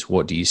years?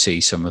 What do you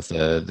see some of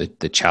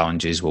the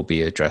challenges we'll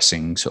be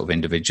addressing sort of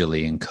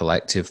individually and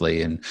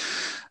collectively, and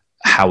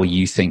how are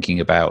you thinking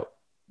about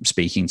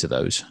speaking to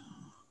those?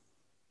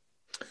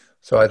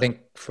 So I think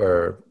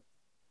for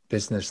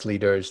business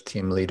leaders,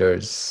 team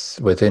leaders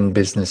within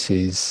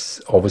businesses,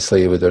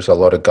 obviously there's a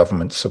lot of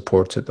government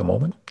support at the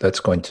moment. That's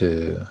going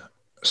to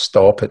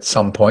stop at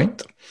some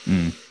point.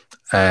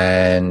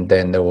 And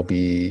then there will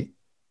be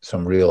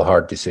some real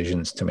hard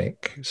decisions to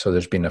make. So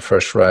there's been a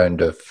first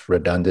round of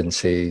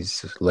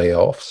redundancies,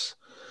 layoffs.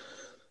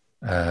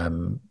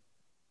 The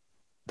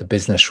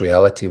business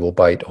reality will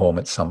bite home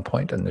at some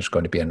point, and there's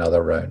going to be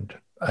another round.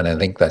 And I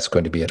think that's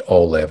going to be at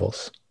all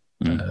levels.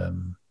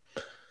 And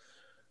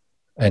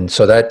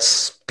so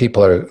that's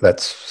going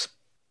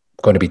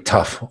to be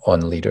tough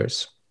on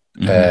leaders.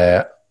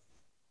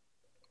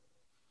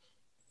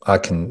 I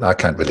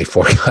can't really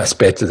forecast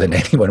better than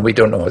anyone. We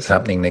don't know what's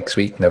happening next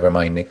week, never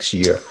mind next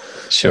year.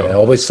 Sure.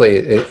 Obviously,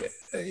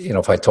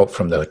 if I talk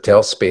from the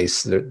hotel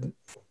space,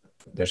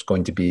 there's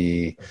going to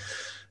be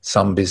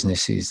some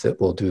businesses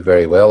that will do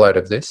very well out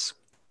of this.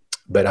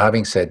 But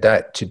having said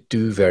that, to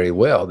do very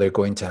well, they're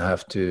going to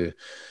have to,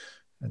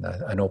 and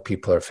I know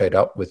people are fed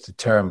up with the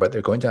term, but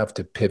they're going to have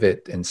to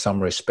pivot in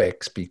some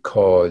respects,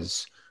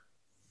 because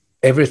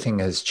everything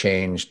has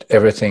changed,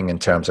 everything in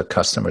terms of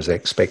customers'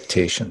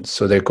 expectations.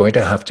 So they're going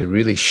to have to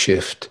really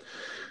shift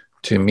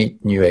to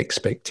meet new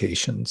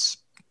expectations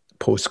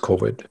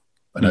post-COVID.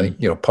 And I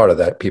think, part of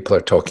that people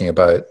are talking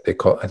about,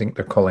 I think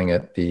they're calling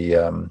it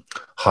the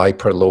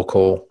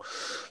hyper-local.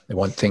 They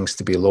want things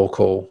to be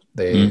local.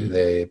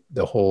 The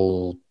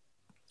whole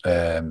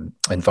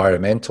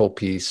environmental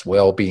piece,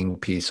 well-being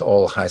piece,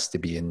 all has to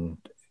be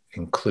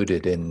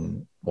included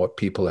in what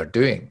people are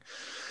doing.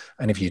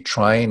 And if you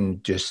try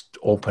and just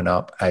open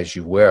up as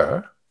you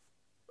were,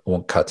 it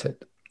won't cut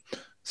it.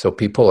 So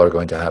people are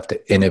going to have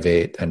to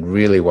innovate and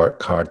really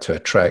work hard to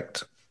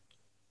attract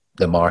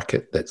the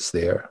market that's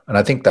there. And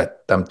I think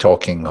that I'm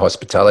talking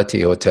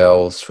hospitality,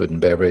 hotels, food and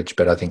beverage,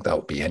 but I think that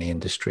will be any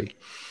industry.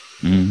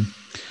 And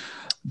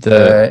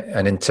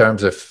in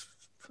terms of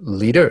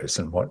leaders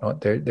and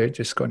whatnot, they're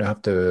just going to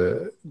have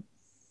to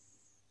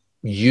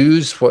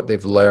use what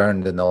they've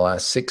learned in the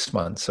last 6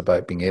 months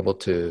about being able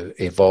to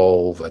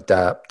evolve,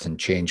 adapt, and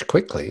change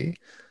quickly.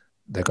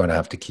 They're going to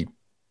have to keep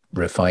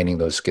refining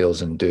those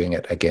skills and doing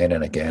it again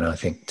and again, I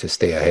think, to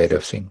stay ahead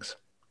of things.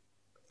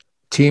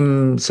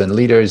 Teams and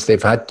leaders,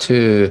 they've had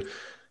to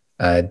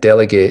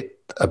delegate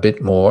a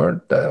bit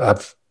more.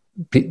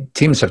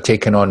 Teams have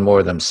taken on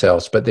more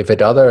themselves, but they've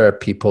had other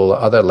people,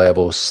 other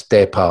levels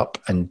step up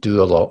and do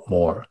a lot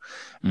more.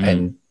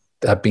 And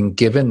have been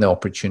given the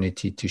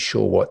opportunity to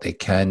show what they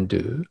can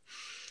do.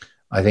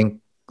 I think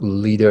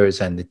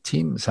leaders and the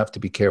teams have to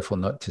be careful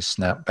not to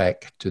snap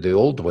back to the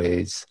old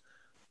ways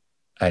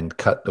and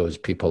cut those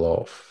people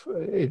off.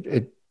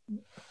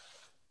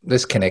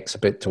 This connects a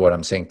bit to what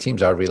I'm saying.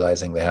 Teams are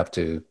realizing they have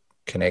to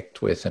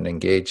connect with and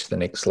engage the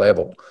next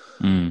level.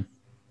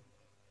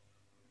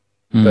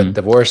 But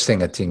the worst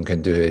thing a team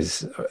can do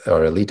is,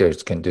 or a leader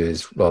can do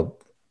is, well,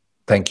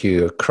 thank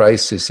you,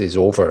 crisis is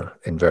over,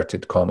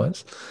 inverted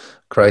commas.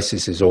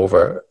 Crisis is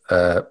over.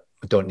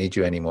 We don't need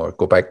you anymore.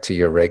 Go back to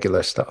your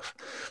regular stuff.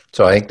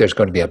 So I think there's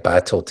going to be a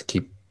battle to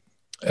keep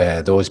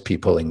those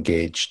people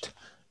engaged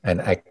and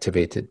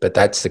activated. But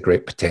that's the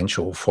great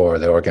potential for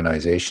the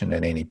organization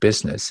and any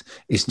business,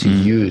 is to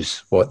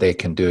use what they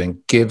can do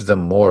and give them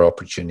more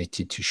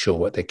opportunity to show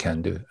what they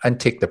can do, and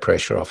take the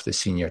pressure off the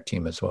senior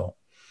team as well.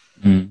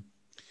 And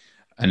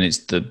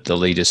it's the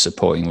leaders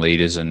supporting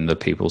leaders and the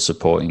people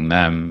supporting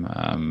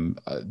them.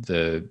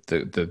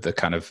 The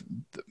kind of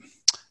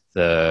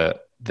the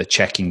the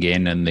checking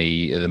in and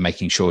the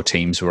making sure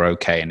teams were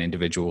okay and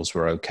individuals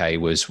were okay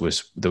was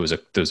there was a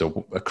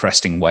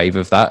cresting wave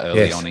of that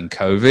early on in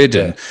COVID,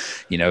 and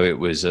it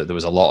was there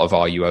was a lot of,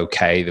 are you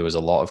okay? There was a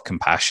lot of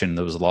compassion,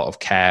 there was a lot of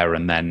care,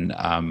 and then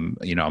a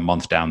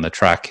month down the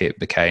track it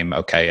became,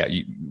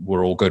 okay,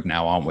 we're all good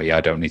now, aren't we?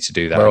 I don't need to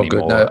do that we're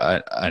anymore.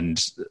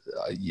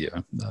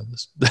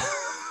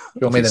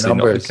 Show me the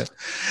numbers.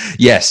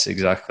 Yes,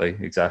 exactly.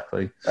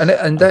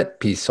 And that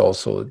piece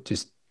also,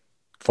 just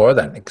for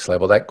that next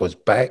level, that goes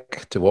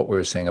back to what we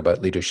were saying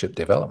about leadership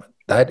development.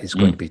 That is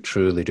going to be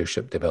true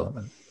leadership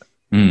development.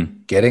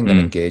 Getting them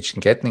engaged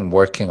and getting them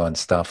working on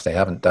stuff they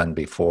haven't done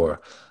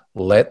before.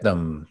 Let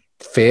them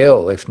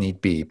fail if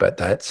need be, but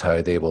that's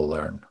how they will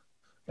learn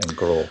and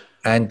grow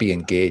and be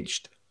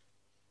engaged.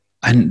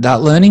 And that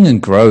learning and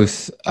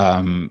growth,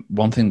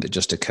 one thing that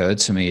just occurred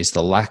to me is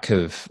the lack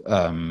of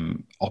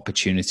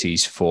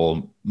opportunities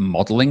for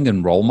modeling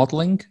and role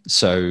modeling.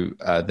 So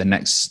the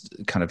next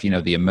kind of,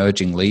 the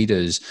emerging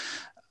leaders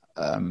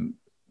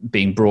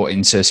being brought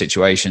into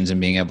situations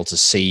and being able to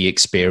see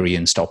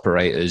experienced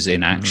operators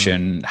in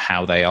action,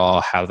 how they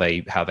are, how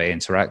they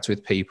interact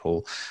with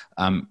people.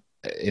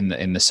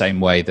 In the same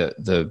way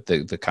that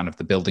the kind of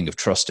the building of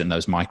trust and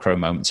those micro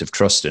moments of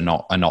trust are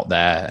not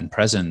there and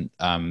present,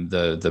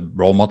 the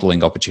role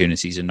modeling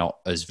opportunities are not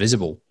as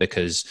visible,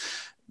 because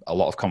a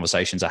lot of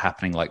conversations are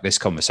happening like this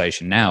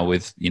conversation now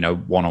with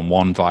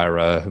one-on-one via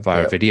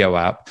a video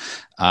app,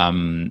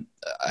 and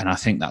I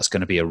think that's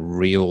going to be a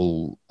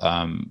real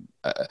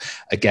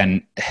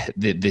again,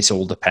 this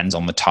all depends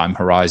on the time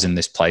horizon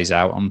this plays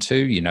out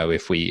onto.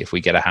 If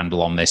we get a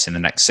handle on this in the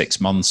next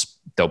 6 months,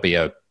 there'll be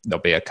a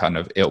kind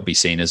of, it'll be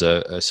seen as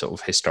a sort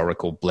of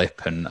historical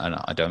blip, and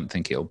I don't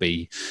think it'll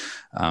be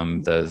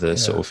the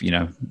sort of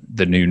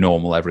the new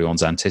normal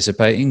everyone's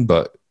anticipating,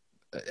 but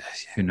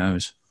who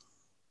knows.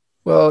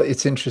 Well,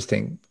 it's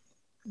interesting.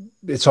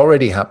 It's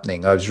already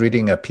happening. I was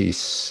reading a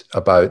piece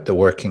about the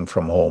working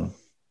from home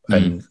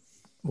and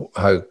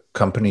how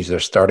companies are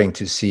starting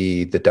to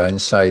see the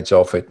downsides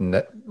of it.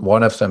 And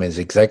one of them is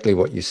exactly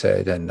what you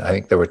said. And I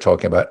think they were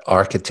talking about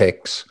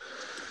architects.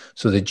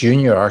 So the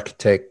junior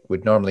architect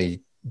would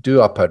normally do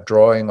up a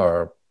drawing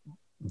or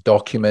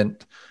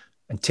document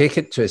and take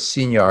it to a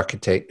senior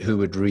architect who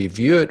would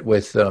review it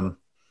with them.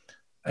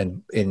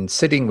 And in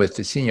sitting with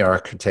the senior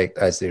architect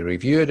as they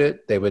reviewed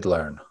it, they would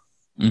learn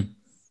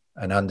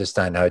and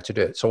understand how to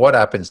do it. So what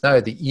happens now?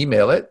 They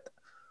email it,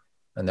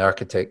 and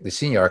the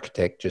senior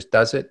architect just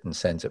does it and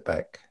sends it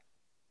back.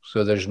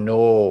 So there's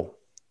no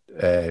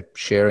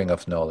sharing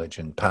of knowledge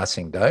and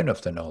passing down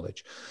of the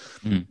knowledge.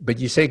 But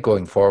you say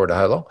going forward,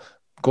 how long?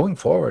 Going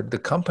forward, the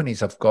companies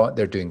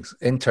they're doing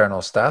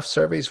internal staff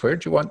surveys. Where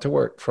do you want to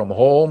work? From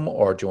home,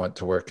 or do you want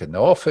to work in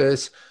the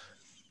office?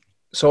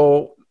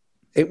 So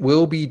it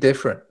will be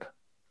different.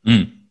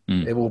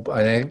 It will.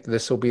 I think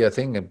this will be a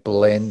thing,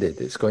 blended.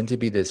 It's going to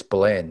be this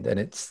blend, and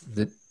it's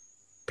that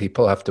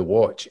people have to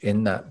watch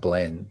in that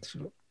blend.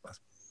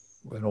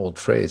 An old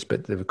phrase,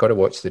 but they've got to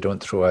watch they don't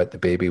throw out the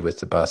baby with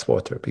the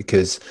bathwater,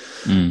 because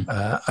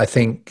I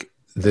think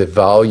the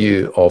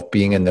value of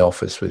being in the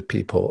office with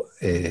people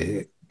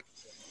is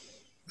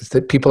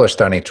that people are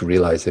starting to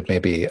realize they've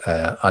maybe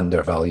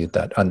undervalued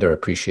that,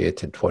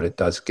 underappreciated what it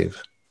does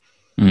give.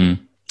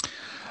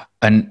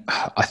 And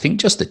I think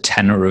just the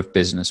tenor of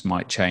business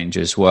might change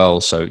as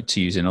well. So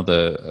to use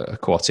another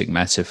aquatic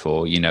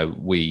metaphor,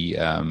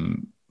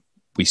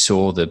 we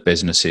saw the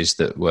businesses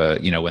that were,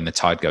 when the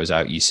tide goes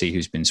out, you see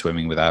who's been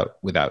swimming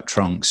without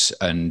trunks.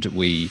 And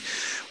we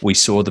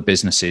saw the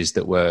businesses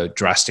that were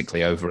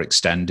drastically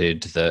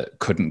overextended, that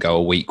couldn't go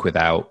a week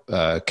without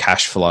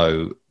cash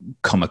flow,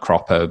 come a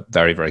cropper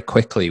very, very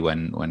quickly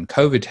when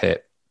COVID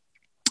hit.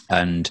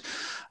 And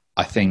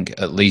I think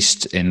at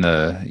least in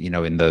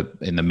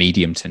the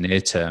medium to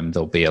near term,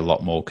 there'll be a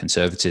lot more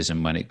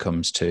conservatism when it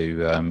comes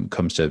to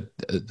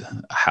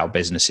how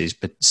businesses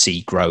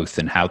see growth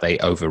and how they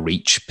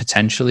overreach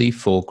potentially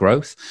for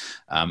growth,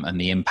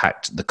 and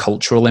the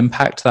cultural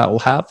impact that will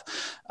have.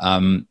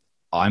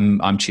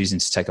 I'm choosing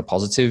to take a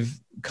positive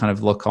kind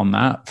of look on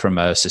that from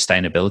a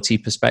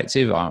sustainability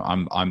perspective.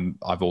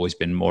 I've always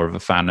been more of a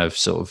fan of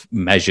sort of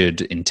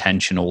measured,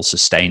 intentional,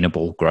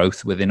 sustainable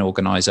growth within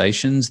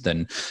organizations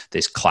than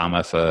this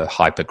clamor for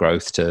hyper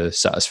growth to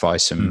satisfy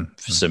some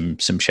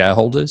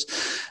shareholders.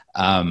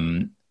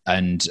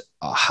 And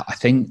I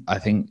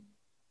think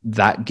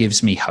that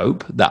gives me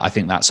hope. That I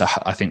think that's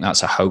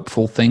a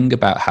hopeful thing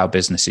about how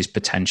businesses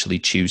potentially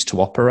choose to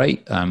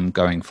operate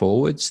going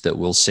forwards. That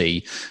we'll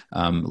see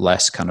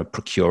less kind of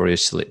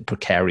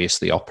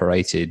precariously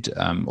operated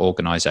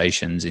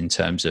organizations in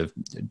terms of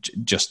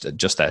just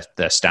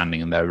their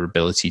standing and their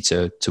ability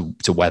to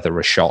weather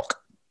a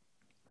shock.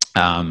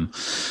 We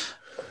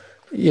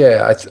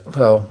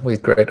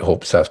had great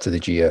hopes after the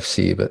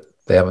GFC, but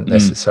they haven't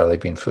necessarily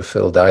been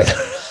fulfilled either.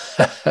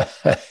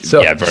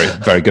 Very,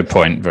 very good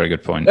point. Very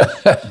good point.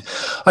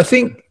 I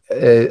think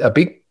a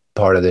big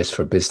part of this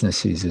for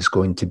businesses is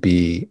going to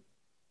be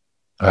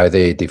how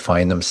they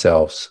define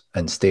themselves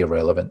and stay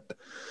relevant.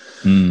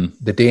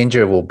 The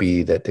danger will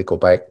be that they go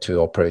back to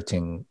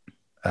operating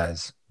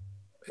as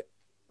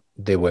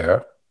they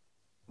were,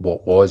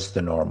 what was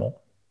the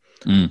normal.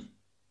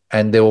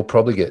 And they will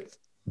probably get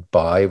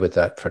by with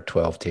that for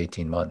 12 to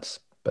 18 months,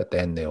 but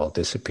then they will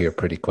disappear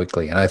pretty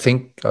quickly. And I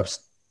think I've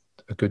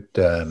a good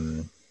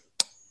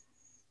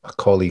a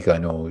colleague I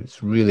know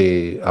is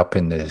really up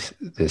in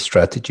the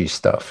strategy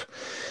stuff.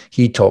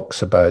 He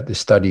talks about the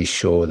studies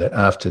show that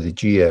after the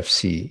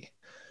GFC,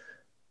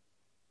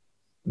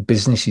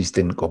 businesses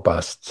didn't go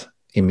bust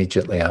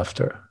immediately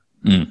after.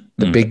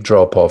 The big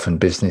drop off in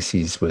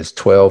businesses was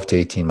 12 to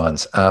 18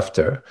 months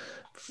after.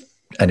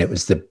 And it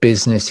was the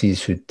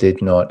businesses who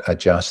did not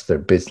adjust their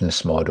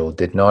business model,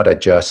 did not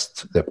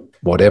adjust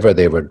whatever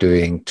they were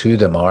doing to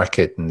the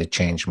market and the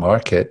changed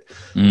market.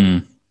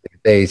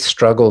 They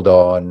struggled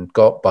on,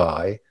 got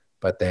by,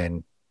 but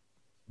then,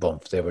 boom,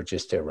 they were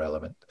just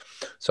irrelevant.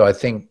 So I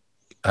think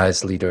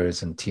as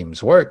leaders and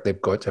teams work,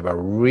 they've got to have a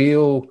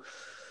real...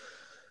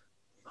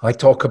 I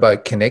talk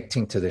about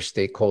connecting to their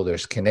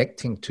stakeholders,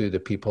 connecting to the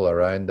people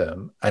around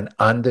them, and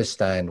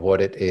understand what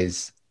it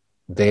is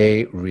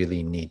they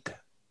really need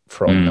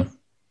from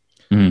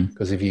them.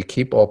 Because if you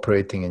keep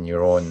operating in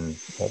your own,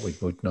 what we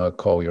would now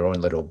call your own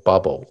little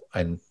bubble,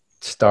 and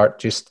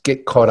just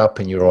get caught up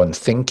in your own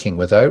thinking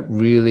without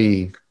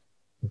really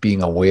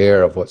being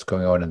aware of what's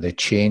going on and the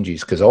changes,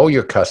 because all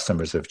your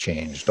customers have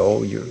changed,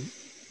 all your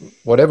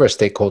whatever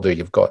stakeholder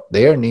you've got,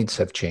 their needs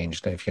have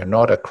changed. And if you're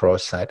not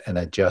across that and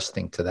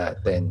adjusting to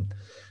that, then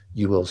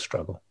you will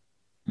struggle.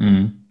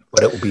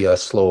 But it will be a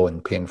slow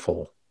and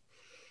painful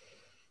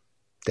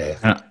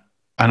death.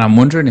 And I'm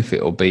wondering if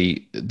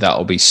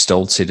that'll be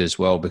stulted as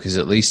well, because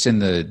at least in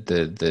the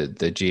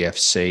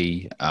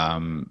GFC,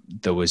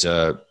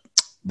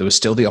 there was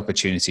still the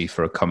opportunity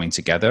for a coming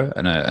together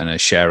and a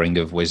sharing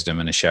of wisdom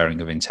and a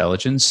sharing of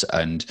intelligence.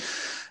 And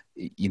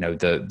you know,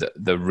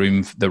 the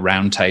room, the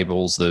round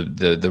tables,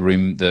 the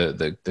room,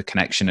 the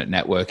connection at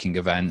networking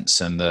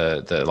events, and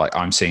the like,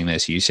 I'm seeing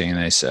this, you seeing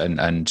this,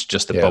 and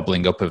just the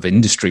bubbling up of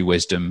industry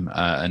wisdom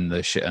and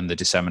the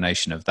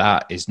dissemination of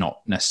that is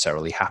not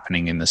necessarily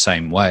happening in the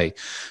same way.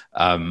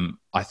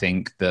 I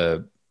think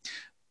the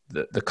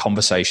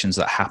conversations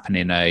that happen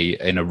in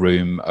a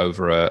room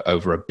over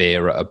a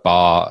beer at a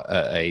bar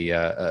at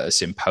a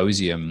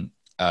symposium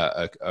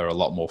are a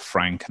lot more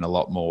frank and a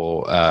lot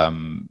more,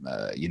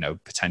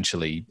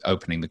 potentially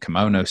opening the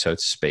kimono, so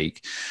to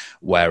speak.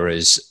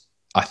 Whereas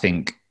I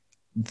think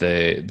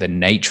the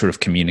nature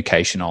of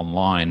communication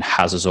online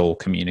has us all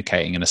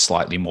communicating in a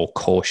slightly more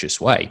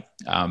cautious way,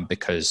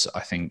 because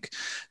I think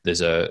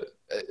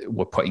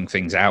we're putting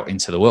things out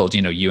into the world.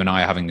 You know, you and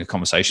I are having a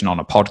conversation on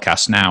a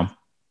podcast now.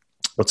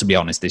 Well, to be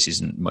honest, this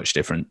isn't much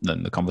different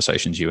than the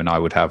conversations you and I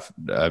would have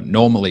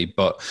normally.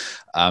 But,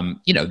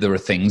 there are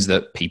things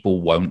that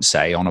people won't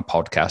say on a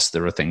podcast.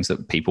 There are things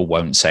that people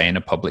won't say in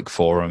a public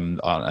forum,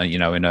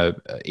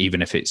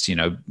 even if it's,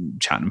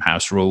 Chatham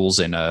House rules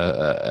in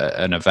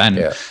an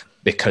event,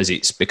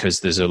 because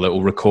there's a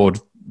little record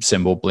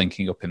symbol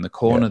blinking up in the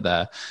corner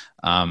there.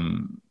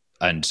 And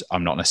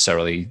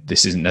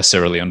this isn't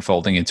necessarily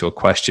unfolding into a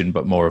question,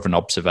 but more of an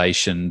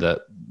observation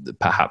that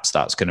perhaps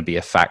that's going to be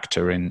a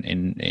factor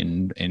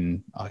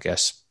in I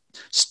guess,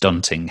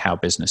 stunting how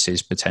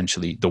businesses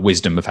potentially, the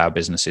wisdom of how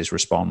businesses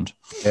respond.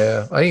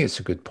 Yeah, I think it's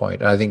a good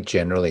point. I think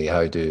generally,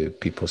 how do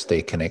people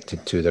stay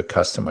connected to their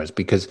customers?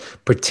 Because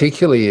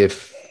particularly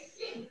if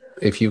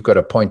you've got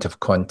a point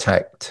of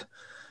contact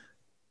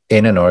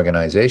in an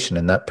organization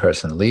and that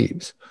person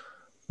leaves,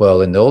 well,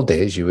 in the old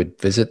days, you would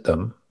visit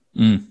them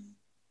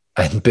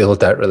and build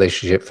that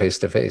relationship face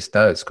to face.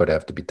 Now it's got to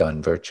have to be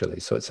done virtually.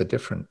 So it's a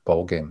different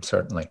ballgame,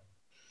 certainly.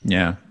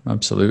 Yeah,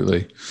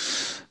 absolutely.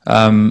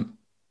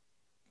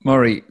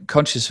 Maury,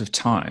 conscious of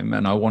time,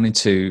 and I wanted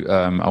to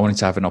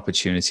have an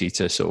opportunity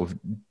to sort of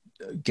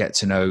get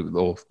to know,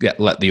 or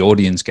let the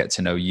audience get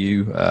to know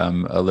you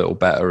a little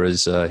better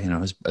as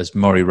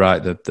Maury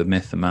Wright, the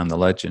myth, the man, the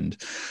legend.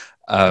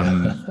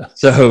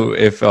 So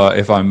if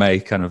I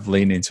may kind of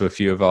lean into a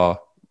few of our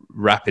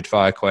rapid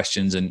fire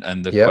questions, and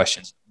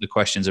the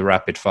questions are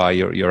rapid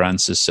fire. Your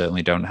answers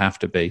certainly don't have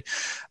to be.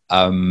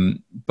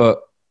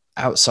 But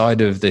outside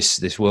of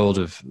this world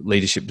of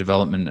leadership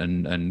development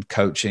and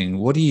coaching,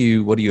 what do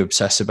you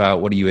obsess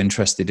about? What are you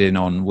interested in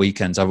on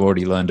weekends? I've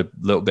already learned a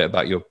little bit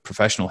about your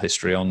professional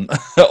history on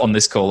on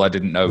this call. I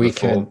didn't know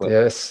before. But...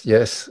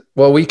 Yes.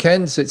 Well,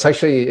 weekends, it's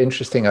actually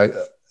interesting.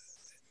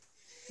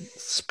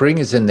 Spring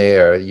is in the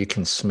air. You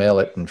can smell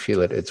it and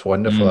feel it. It's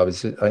wonderful. I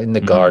was in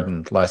the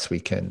garden last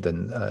weekend,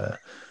 and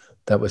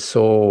that was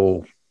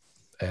so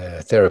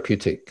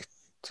therapeutic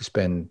to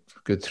spend a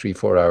good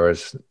 3-4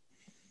 hours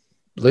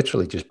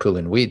literally just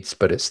pulling weeds,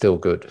 but it's still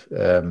good.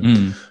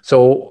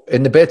 So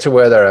in the better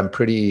weather, I'm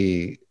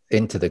pretty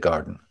into the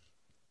garden.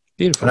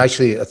 Beautiful. And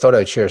actually, I thought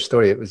I'd share a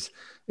story.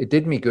 It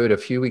did me good a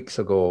few weeks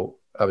ago.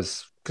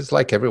 Because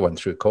like everyone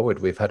through COVID,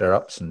 we've had our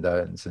ups and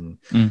downs, and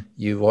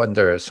you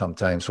wonder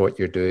sometimes what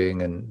you're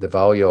doing and the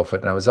value of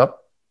it. And I was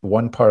up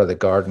one part of the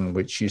garden,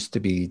 which used to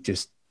be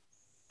just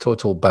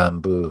total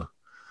bamboo.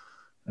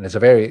 And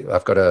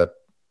I've got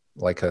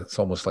it's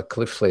almost like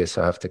cliff face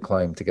I have to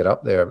climb to get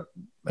up there.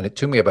 and it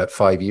took me about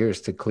 5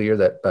 years to clear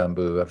that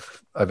bamboo.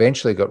 I've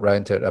eventually got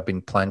round to it. I've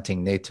been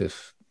planting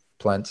native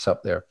plants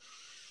up there,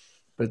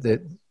 but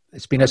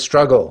it's been a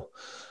struggle.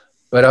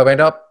 But I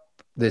went up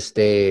this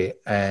day,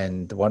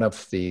 and one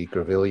of the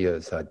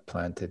grevilleas I'd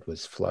planted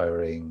was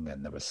flowering,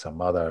 and there was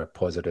some other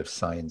positive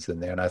signs in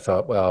there. And I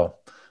thought, well,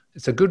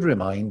 it's a good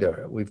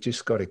reminder. We've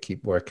just got to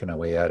keep working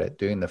away at it,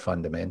 doing the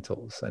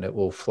fundamentals, and it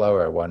will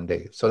flower one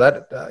day. So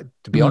that,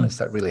 to be honest,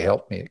 that really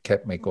helped me. It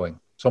kept me going.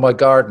 So my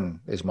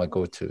garden is my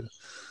go-to.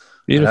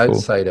 Beautiful. And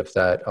outside of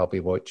that, I'll be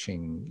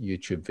watching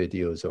YouTube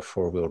videos of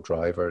four-wheel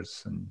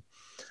drivers and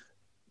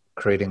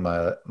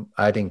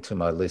adding to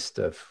my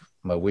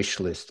wish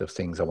list of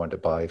things I want to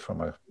buy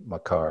for my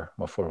car,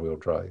 my four-wheel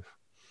drive.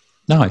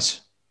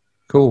 Nice.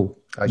 Cool.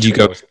 Actually, do you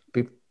go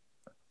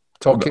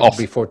talking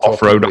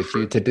off-road with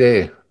you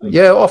today?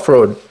 Yeah,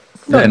 off-road.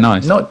 Yeah,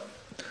 nice.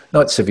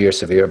 Not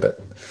severe, but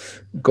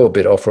go a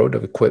bit off-road.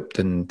 I've equipped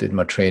and did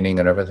my training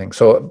and everything.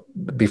 So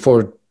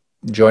before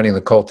joining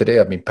the call today,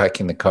 I've been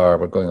packing the car.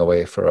 We're going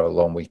away for a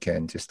long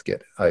weekend just to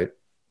get out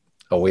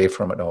away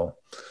from it all.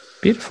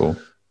 Beautiful.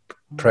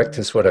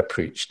 Practice what I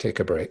preach. Take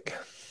a break.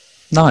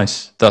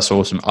 Nice. That's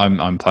awesome.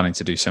 I'm planning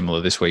to do similar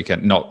this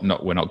weekend.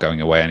 We're not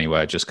going away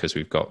anywhere just because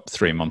we've got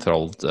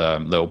 3-month-old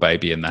little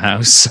baby in the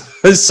house.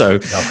 So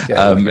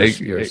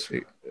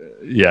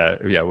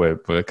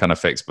we're kind of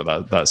fixed,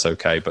 but that's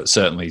okay. But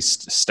certainly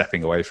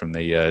stepping away from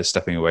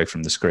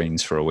the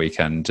screens for a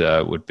weekend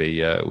would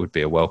be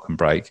a welcome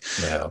break.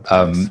 Yeah.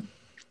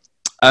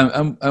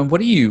 And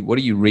what are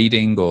you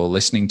reading or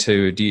listening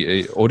to? Do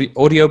you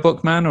audio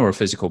book man or a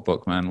physical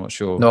book man? What's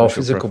your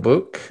physical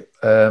book?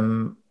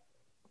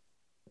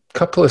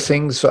 Couple of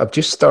things. I've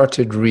just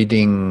started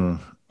reading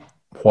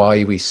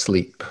Why We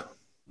Sleep.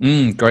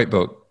 Great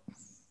book.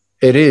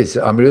 It is.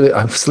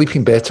 I'm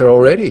sleeping better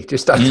already.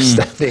 Just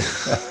understanding.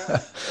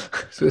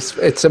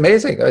 It's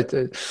amazing.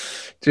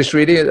 Just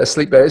reading it, I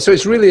sleep better. So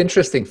it's really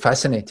interesting,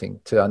 fascinating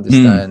to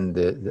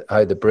understand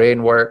how the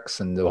brain works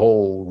and the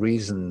whole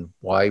reason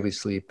why we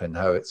sleep and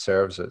how it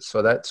serves us.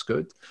 So that's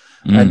good.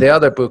 And the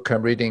other book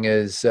I'm reading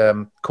is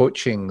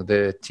Coaching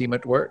the Team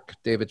at Work,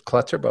 David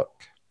Clutterbuck.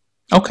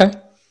 Okay.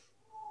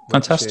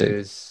 Fantastic.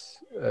 Is,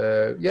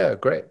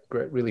 great,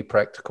 really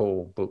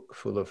practical book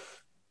full of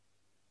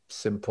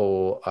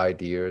simple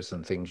ideas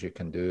and things you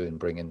can do and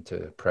bring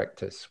into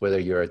practice, whether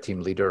you're a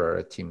team leader or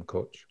a team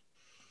coach.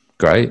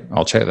 Great.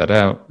 I'll check that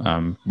out.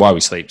 Why We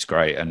Sleep's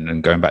great.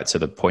 And going back to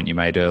the point you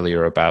made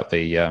earlier about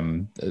the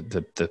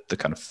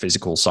kind of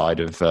physical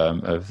side of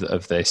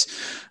this,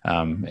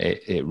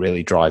 it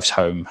really drives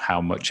home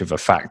how much of a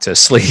factor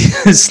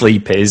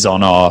sleep is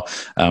on our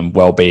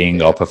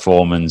well-being, our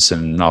performance,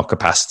 and our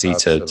capacity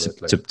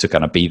to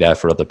kind of be there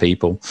for other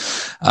people.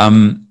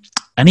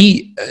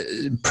 Any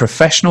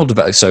professional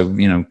development?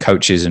 So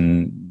coaches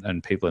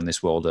and people in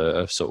this world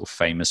are sort of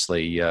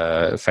famously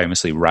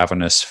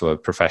ravenous for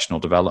professional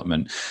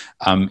development.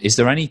 Is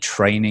there any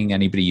training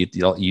anybody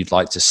you'd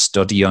like to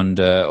study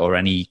under, or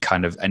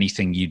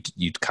anything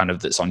you'd kind of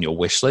that's on your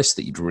wish list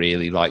that you'd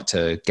really like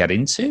to get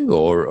into,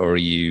 or are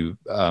you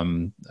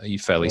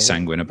fairly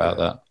sanguine about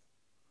that?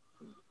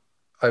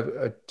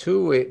 I've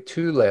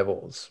two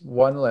levels.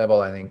 One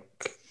level, I think,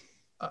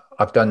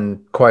 I've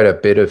done quite a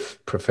bit of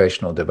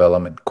professional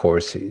development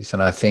courses,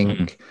 and I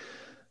think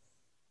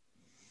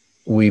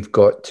we've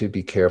got to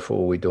be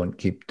careful we don't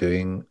keep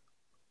doing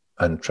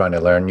and trying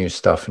to learn new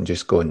stuff and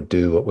just go and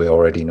do what we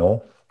already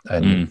know,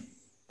 and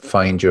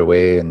find your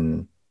way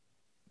and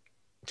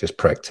just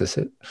practice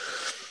it.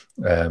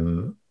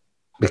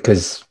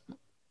 Because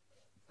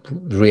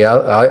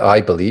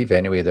I believe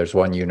anyway, there's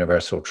one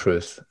universal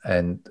truth,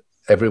 and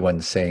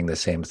everyone's saying the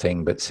same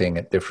thing, but saying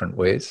it different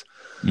ways.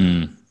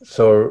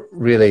 So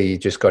really, you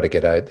just got to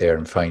get out there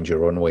and find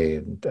your own way.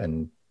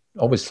 And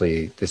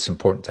obviously, it's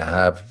important to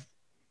have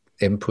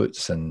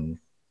inputs and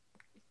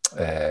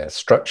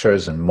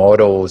structures and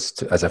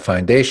models as a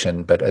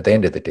foundation. But at the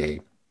end of the day,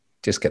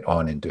 just get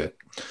on and do it.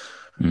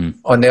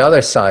 On the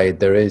other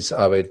side,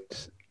 I would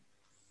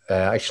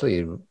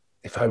actually,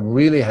 if I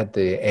really had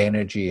the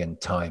energy and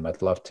time,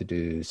 I'd love to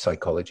do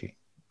psychology.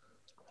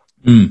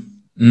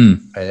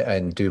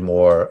 And do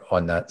more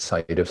on that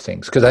side of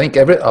things, because I think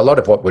a lot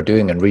of what we're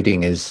doing and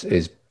reading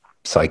is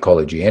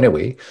psychology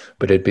anyway.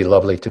 But it'd be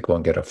lovely to go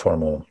and get a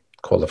formal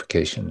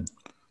qualification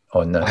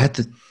on that.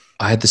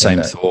 I had the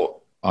same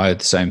thought.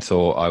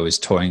 I was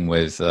toying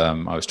with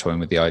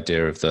the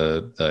idea of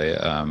the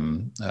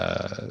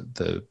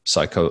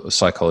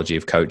psychology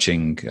of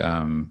coaching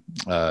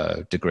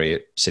degree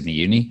at Sydney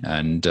Uni,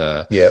 and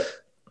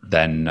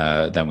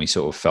Then we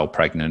sort of fell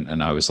pregnant,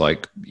 and I was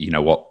like, you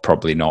know what?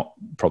 Probably not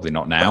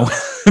now.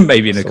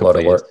 Maybe in a couple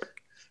of years.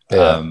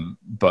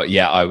 But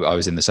yeah, I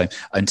was in the same.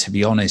 And to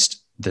be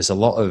honest, there's a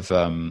lot of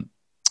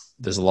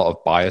there's a lot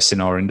of bias in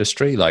our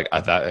industry, like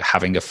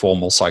having a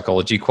formal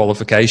psychology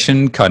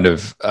qualification. Kind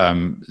of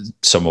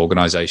some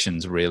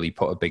organizations really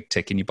put a big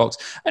tick in your box,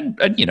 and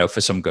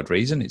for some good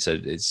reason.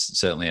 It's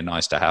certainly a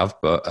nice to have,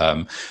 but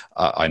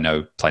I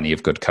know plenty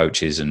of good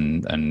coaches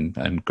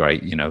and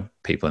great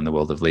people in the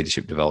world of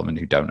leadership development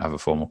who don't have a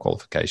formal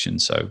qualification.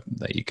 So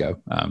there you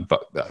go.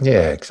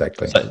 Yeah,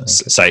 exactly.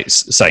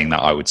 Saying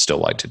that, I would still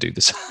like to do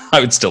this. I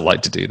would still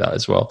like to do that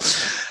as well.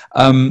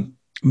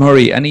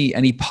 Murray,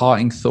 any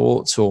parting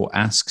thoughts or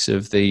asks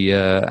of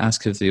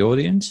the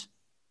audience?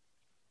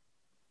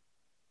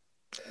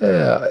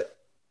 I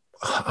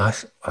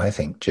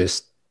think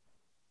just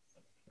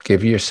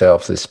give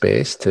yourself the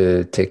space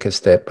to take a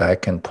step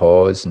back and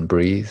pause and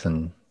breathe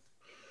and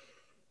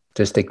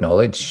just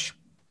acknowledge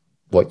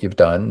what you've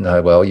done,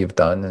 how well you've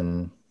done,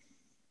 and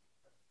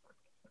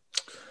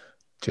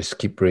just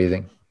keep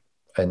breathing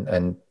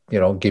and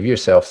give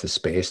yourself the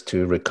space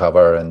to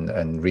recover and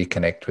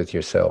reconnect with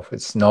yourself.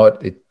 It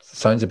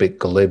sounds a bit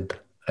glib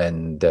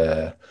and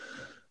I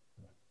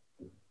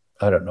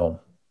don't know,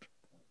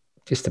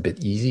 just a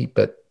bit easy,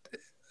 but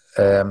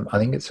I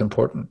think it's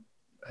important.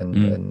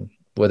 And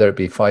whether it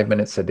be 5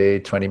 minutes a day,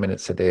 20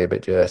 minutes a day,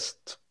 but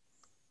just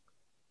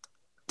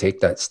take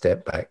that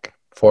step back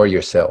for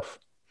yourself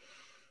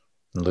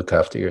and look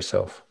after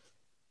yourself.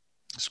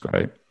 That's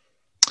great.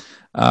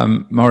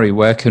 Murray,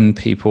 where can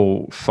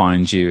people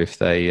find you if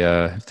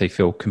they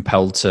feel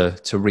compelled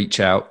to reach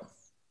out?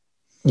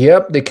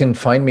 Yep, they can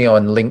find me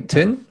on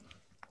LinkedIn.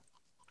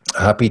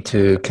 Happy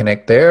to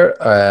connect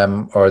there,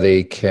 or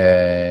they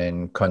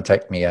can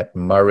contact me at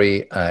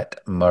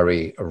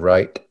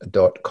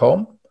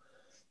murray@murraywright.com.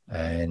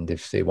 And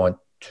if they want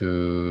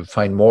to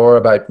find more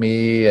about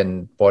me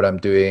and what I'm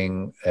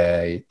doing,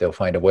 they'll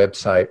find a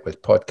website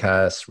with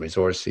podcasts,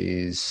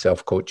 resources,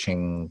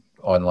 self-coaching,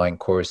 online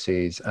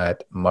courses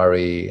at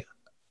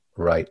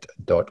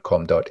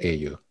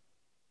murraywright.com.au.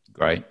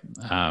 Great.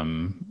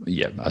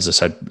 As I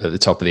said at the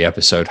top of the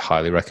episode,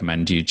 highly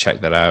recommend you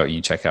check that out. You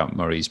check out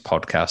Murray's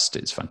podcast.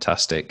 It's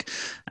fantastic.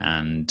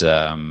 And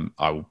I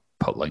will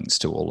put links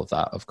to all of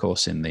that, of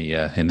course, in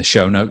the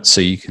show notes,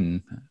 so you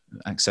can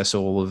access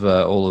all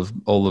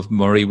of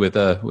Murray with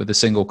a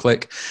single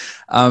click.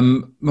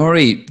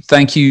 Murray,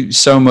 thank you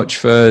so much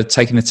for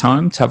taking the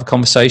time to have a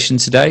conversation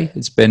today.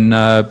 It's been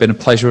a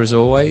pleasure as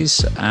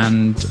always.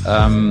 And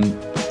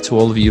to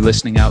all of you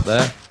listening out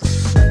there,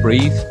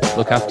 breathe,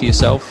 look after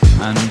yourself,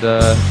 and do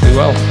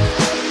well.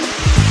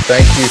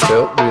 Thank you,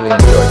 Phil. Really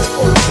enjoyed it.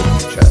 Always good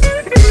to chat.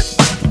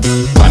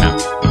 Bye now.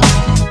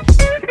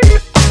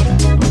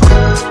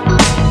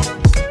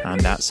 And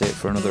that's it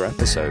for another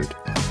episode.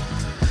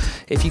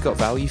 If you got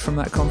value from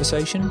that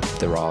conversation,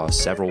 there are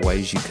several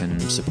ways you can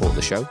support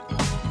the show.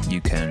 You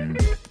can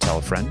tell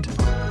a friend.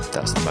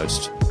 That's the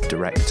most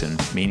direct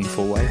and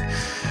meaningful way.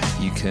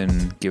 You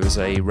can give us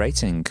a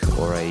rating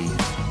or a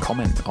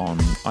comment on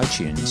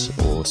iTunes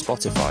or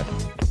Spotify.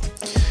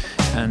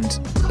 And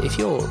if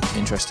you're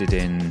interested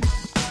in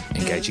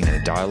engaging in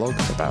a dialogue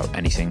about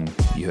anything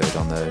you heard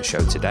on the show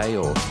today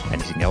or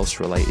anything else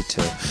related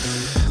to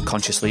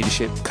conscious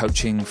leadership,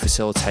 coaching,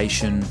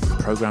 facilitation,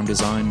 program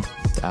design,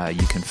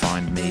 you can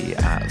find me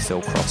at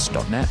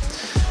philcross.net,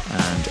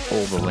 and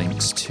all the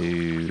links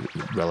to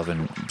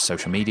relevant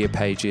social media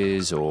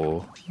pages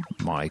or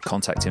my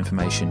contact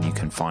information you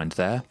can find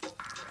there.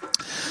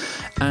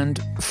 And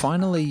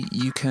finally,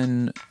 you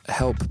can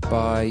help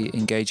by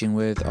engaging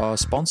with our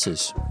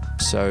sponsors.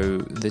 So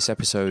this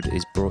episode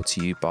is brought to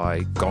you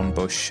by Gone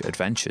Bush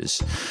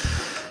Adventures.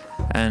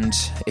 And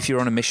if you're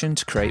on a mission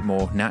to create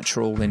more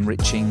natural,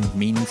 enriching,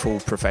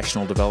 meaningful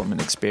professional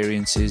development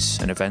experiences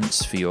and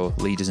events for your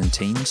leaders and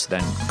teams,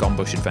 then Gone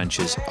Bush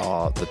Adventures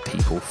are the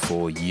people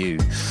for you.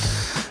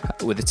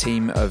 With a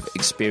team of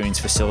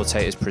experienced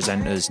facilitators,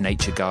 presenters,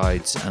 nature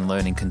guides, and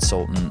learning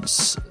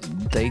consultants,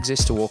 they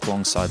exist to walk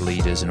alongside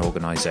leaders and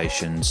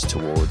organizations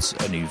towards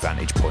a new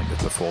vantage point of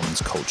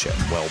performance, culture,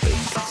 and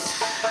well-being.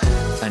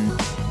 And,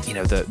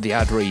 the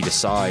ad read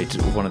aside,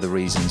 one of the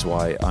reasons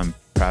why I'm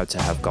proud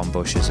to have Gone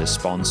Bush as a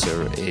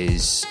sponsor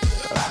is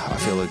I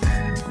feel a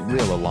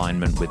real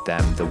alignment with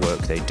them, the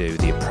work they do,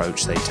 the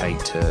approach they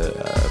take to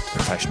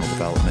professional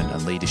development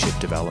and leadership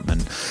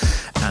development,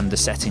 and the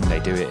setting they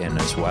do it in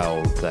as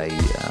well. They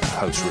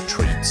host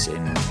retreats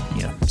in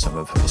some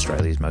of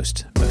Australia's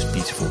most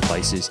beautiful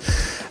places.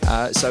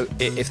 So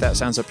if that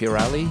sounds up your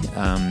alley,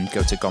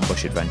 go to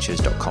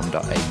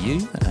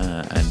gonebushadventures.com.au,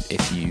 and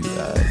if you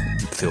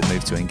feel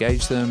moved to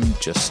engage them,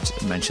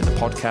 just mention the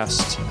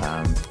podcast,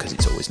 because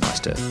it's always nice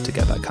to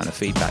get that kind of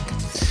feedback.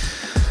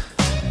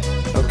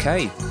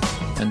 Okay,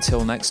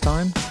 until next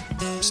time,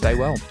 stay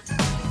well.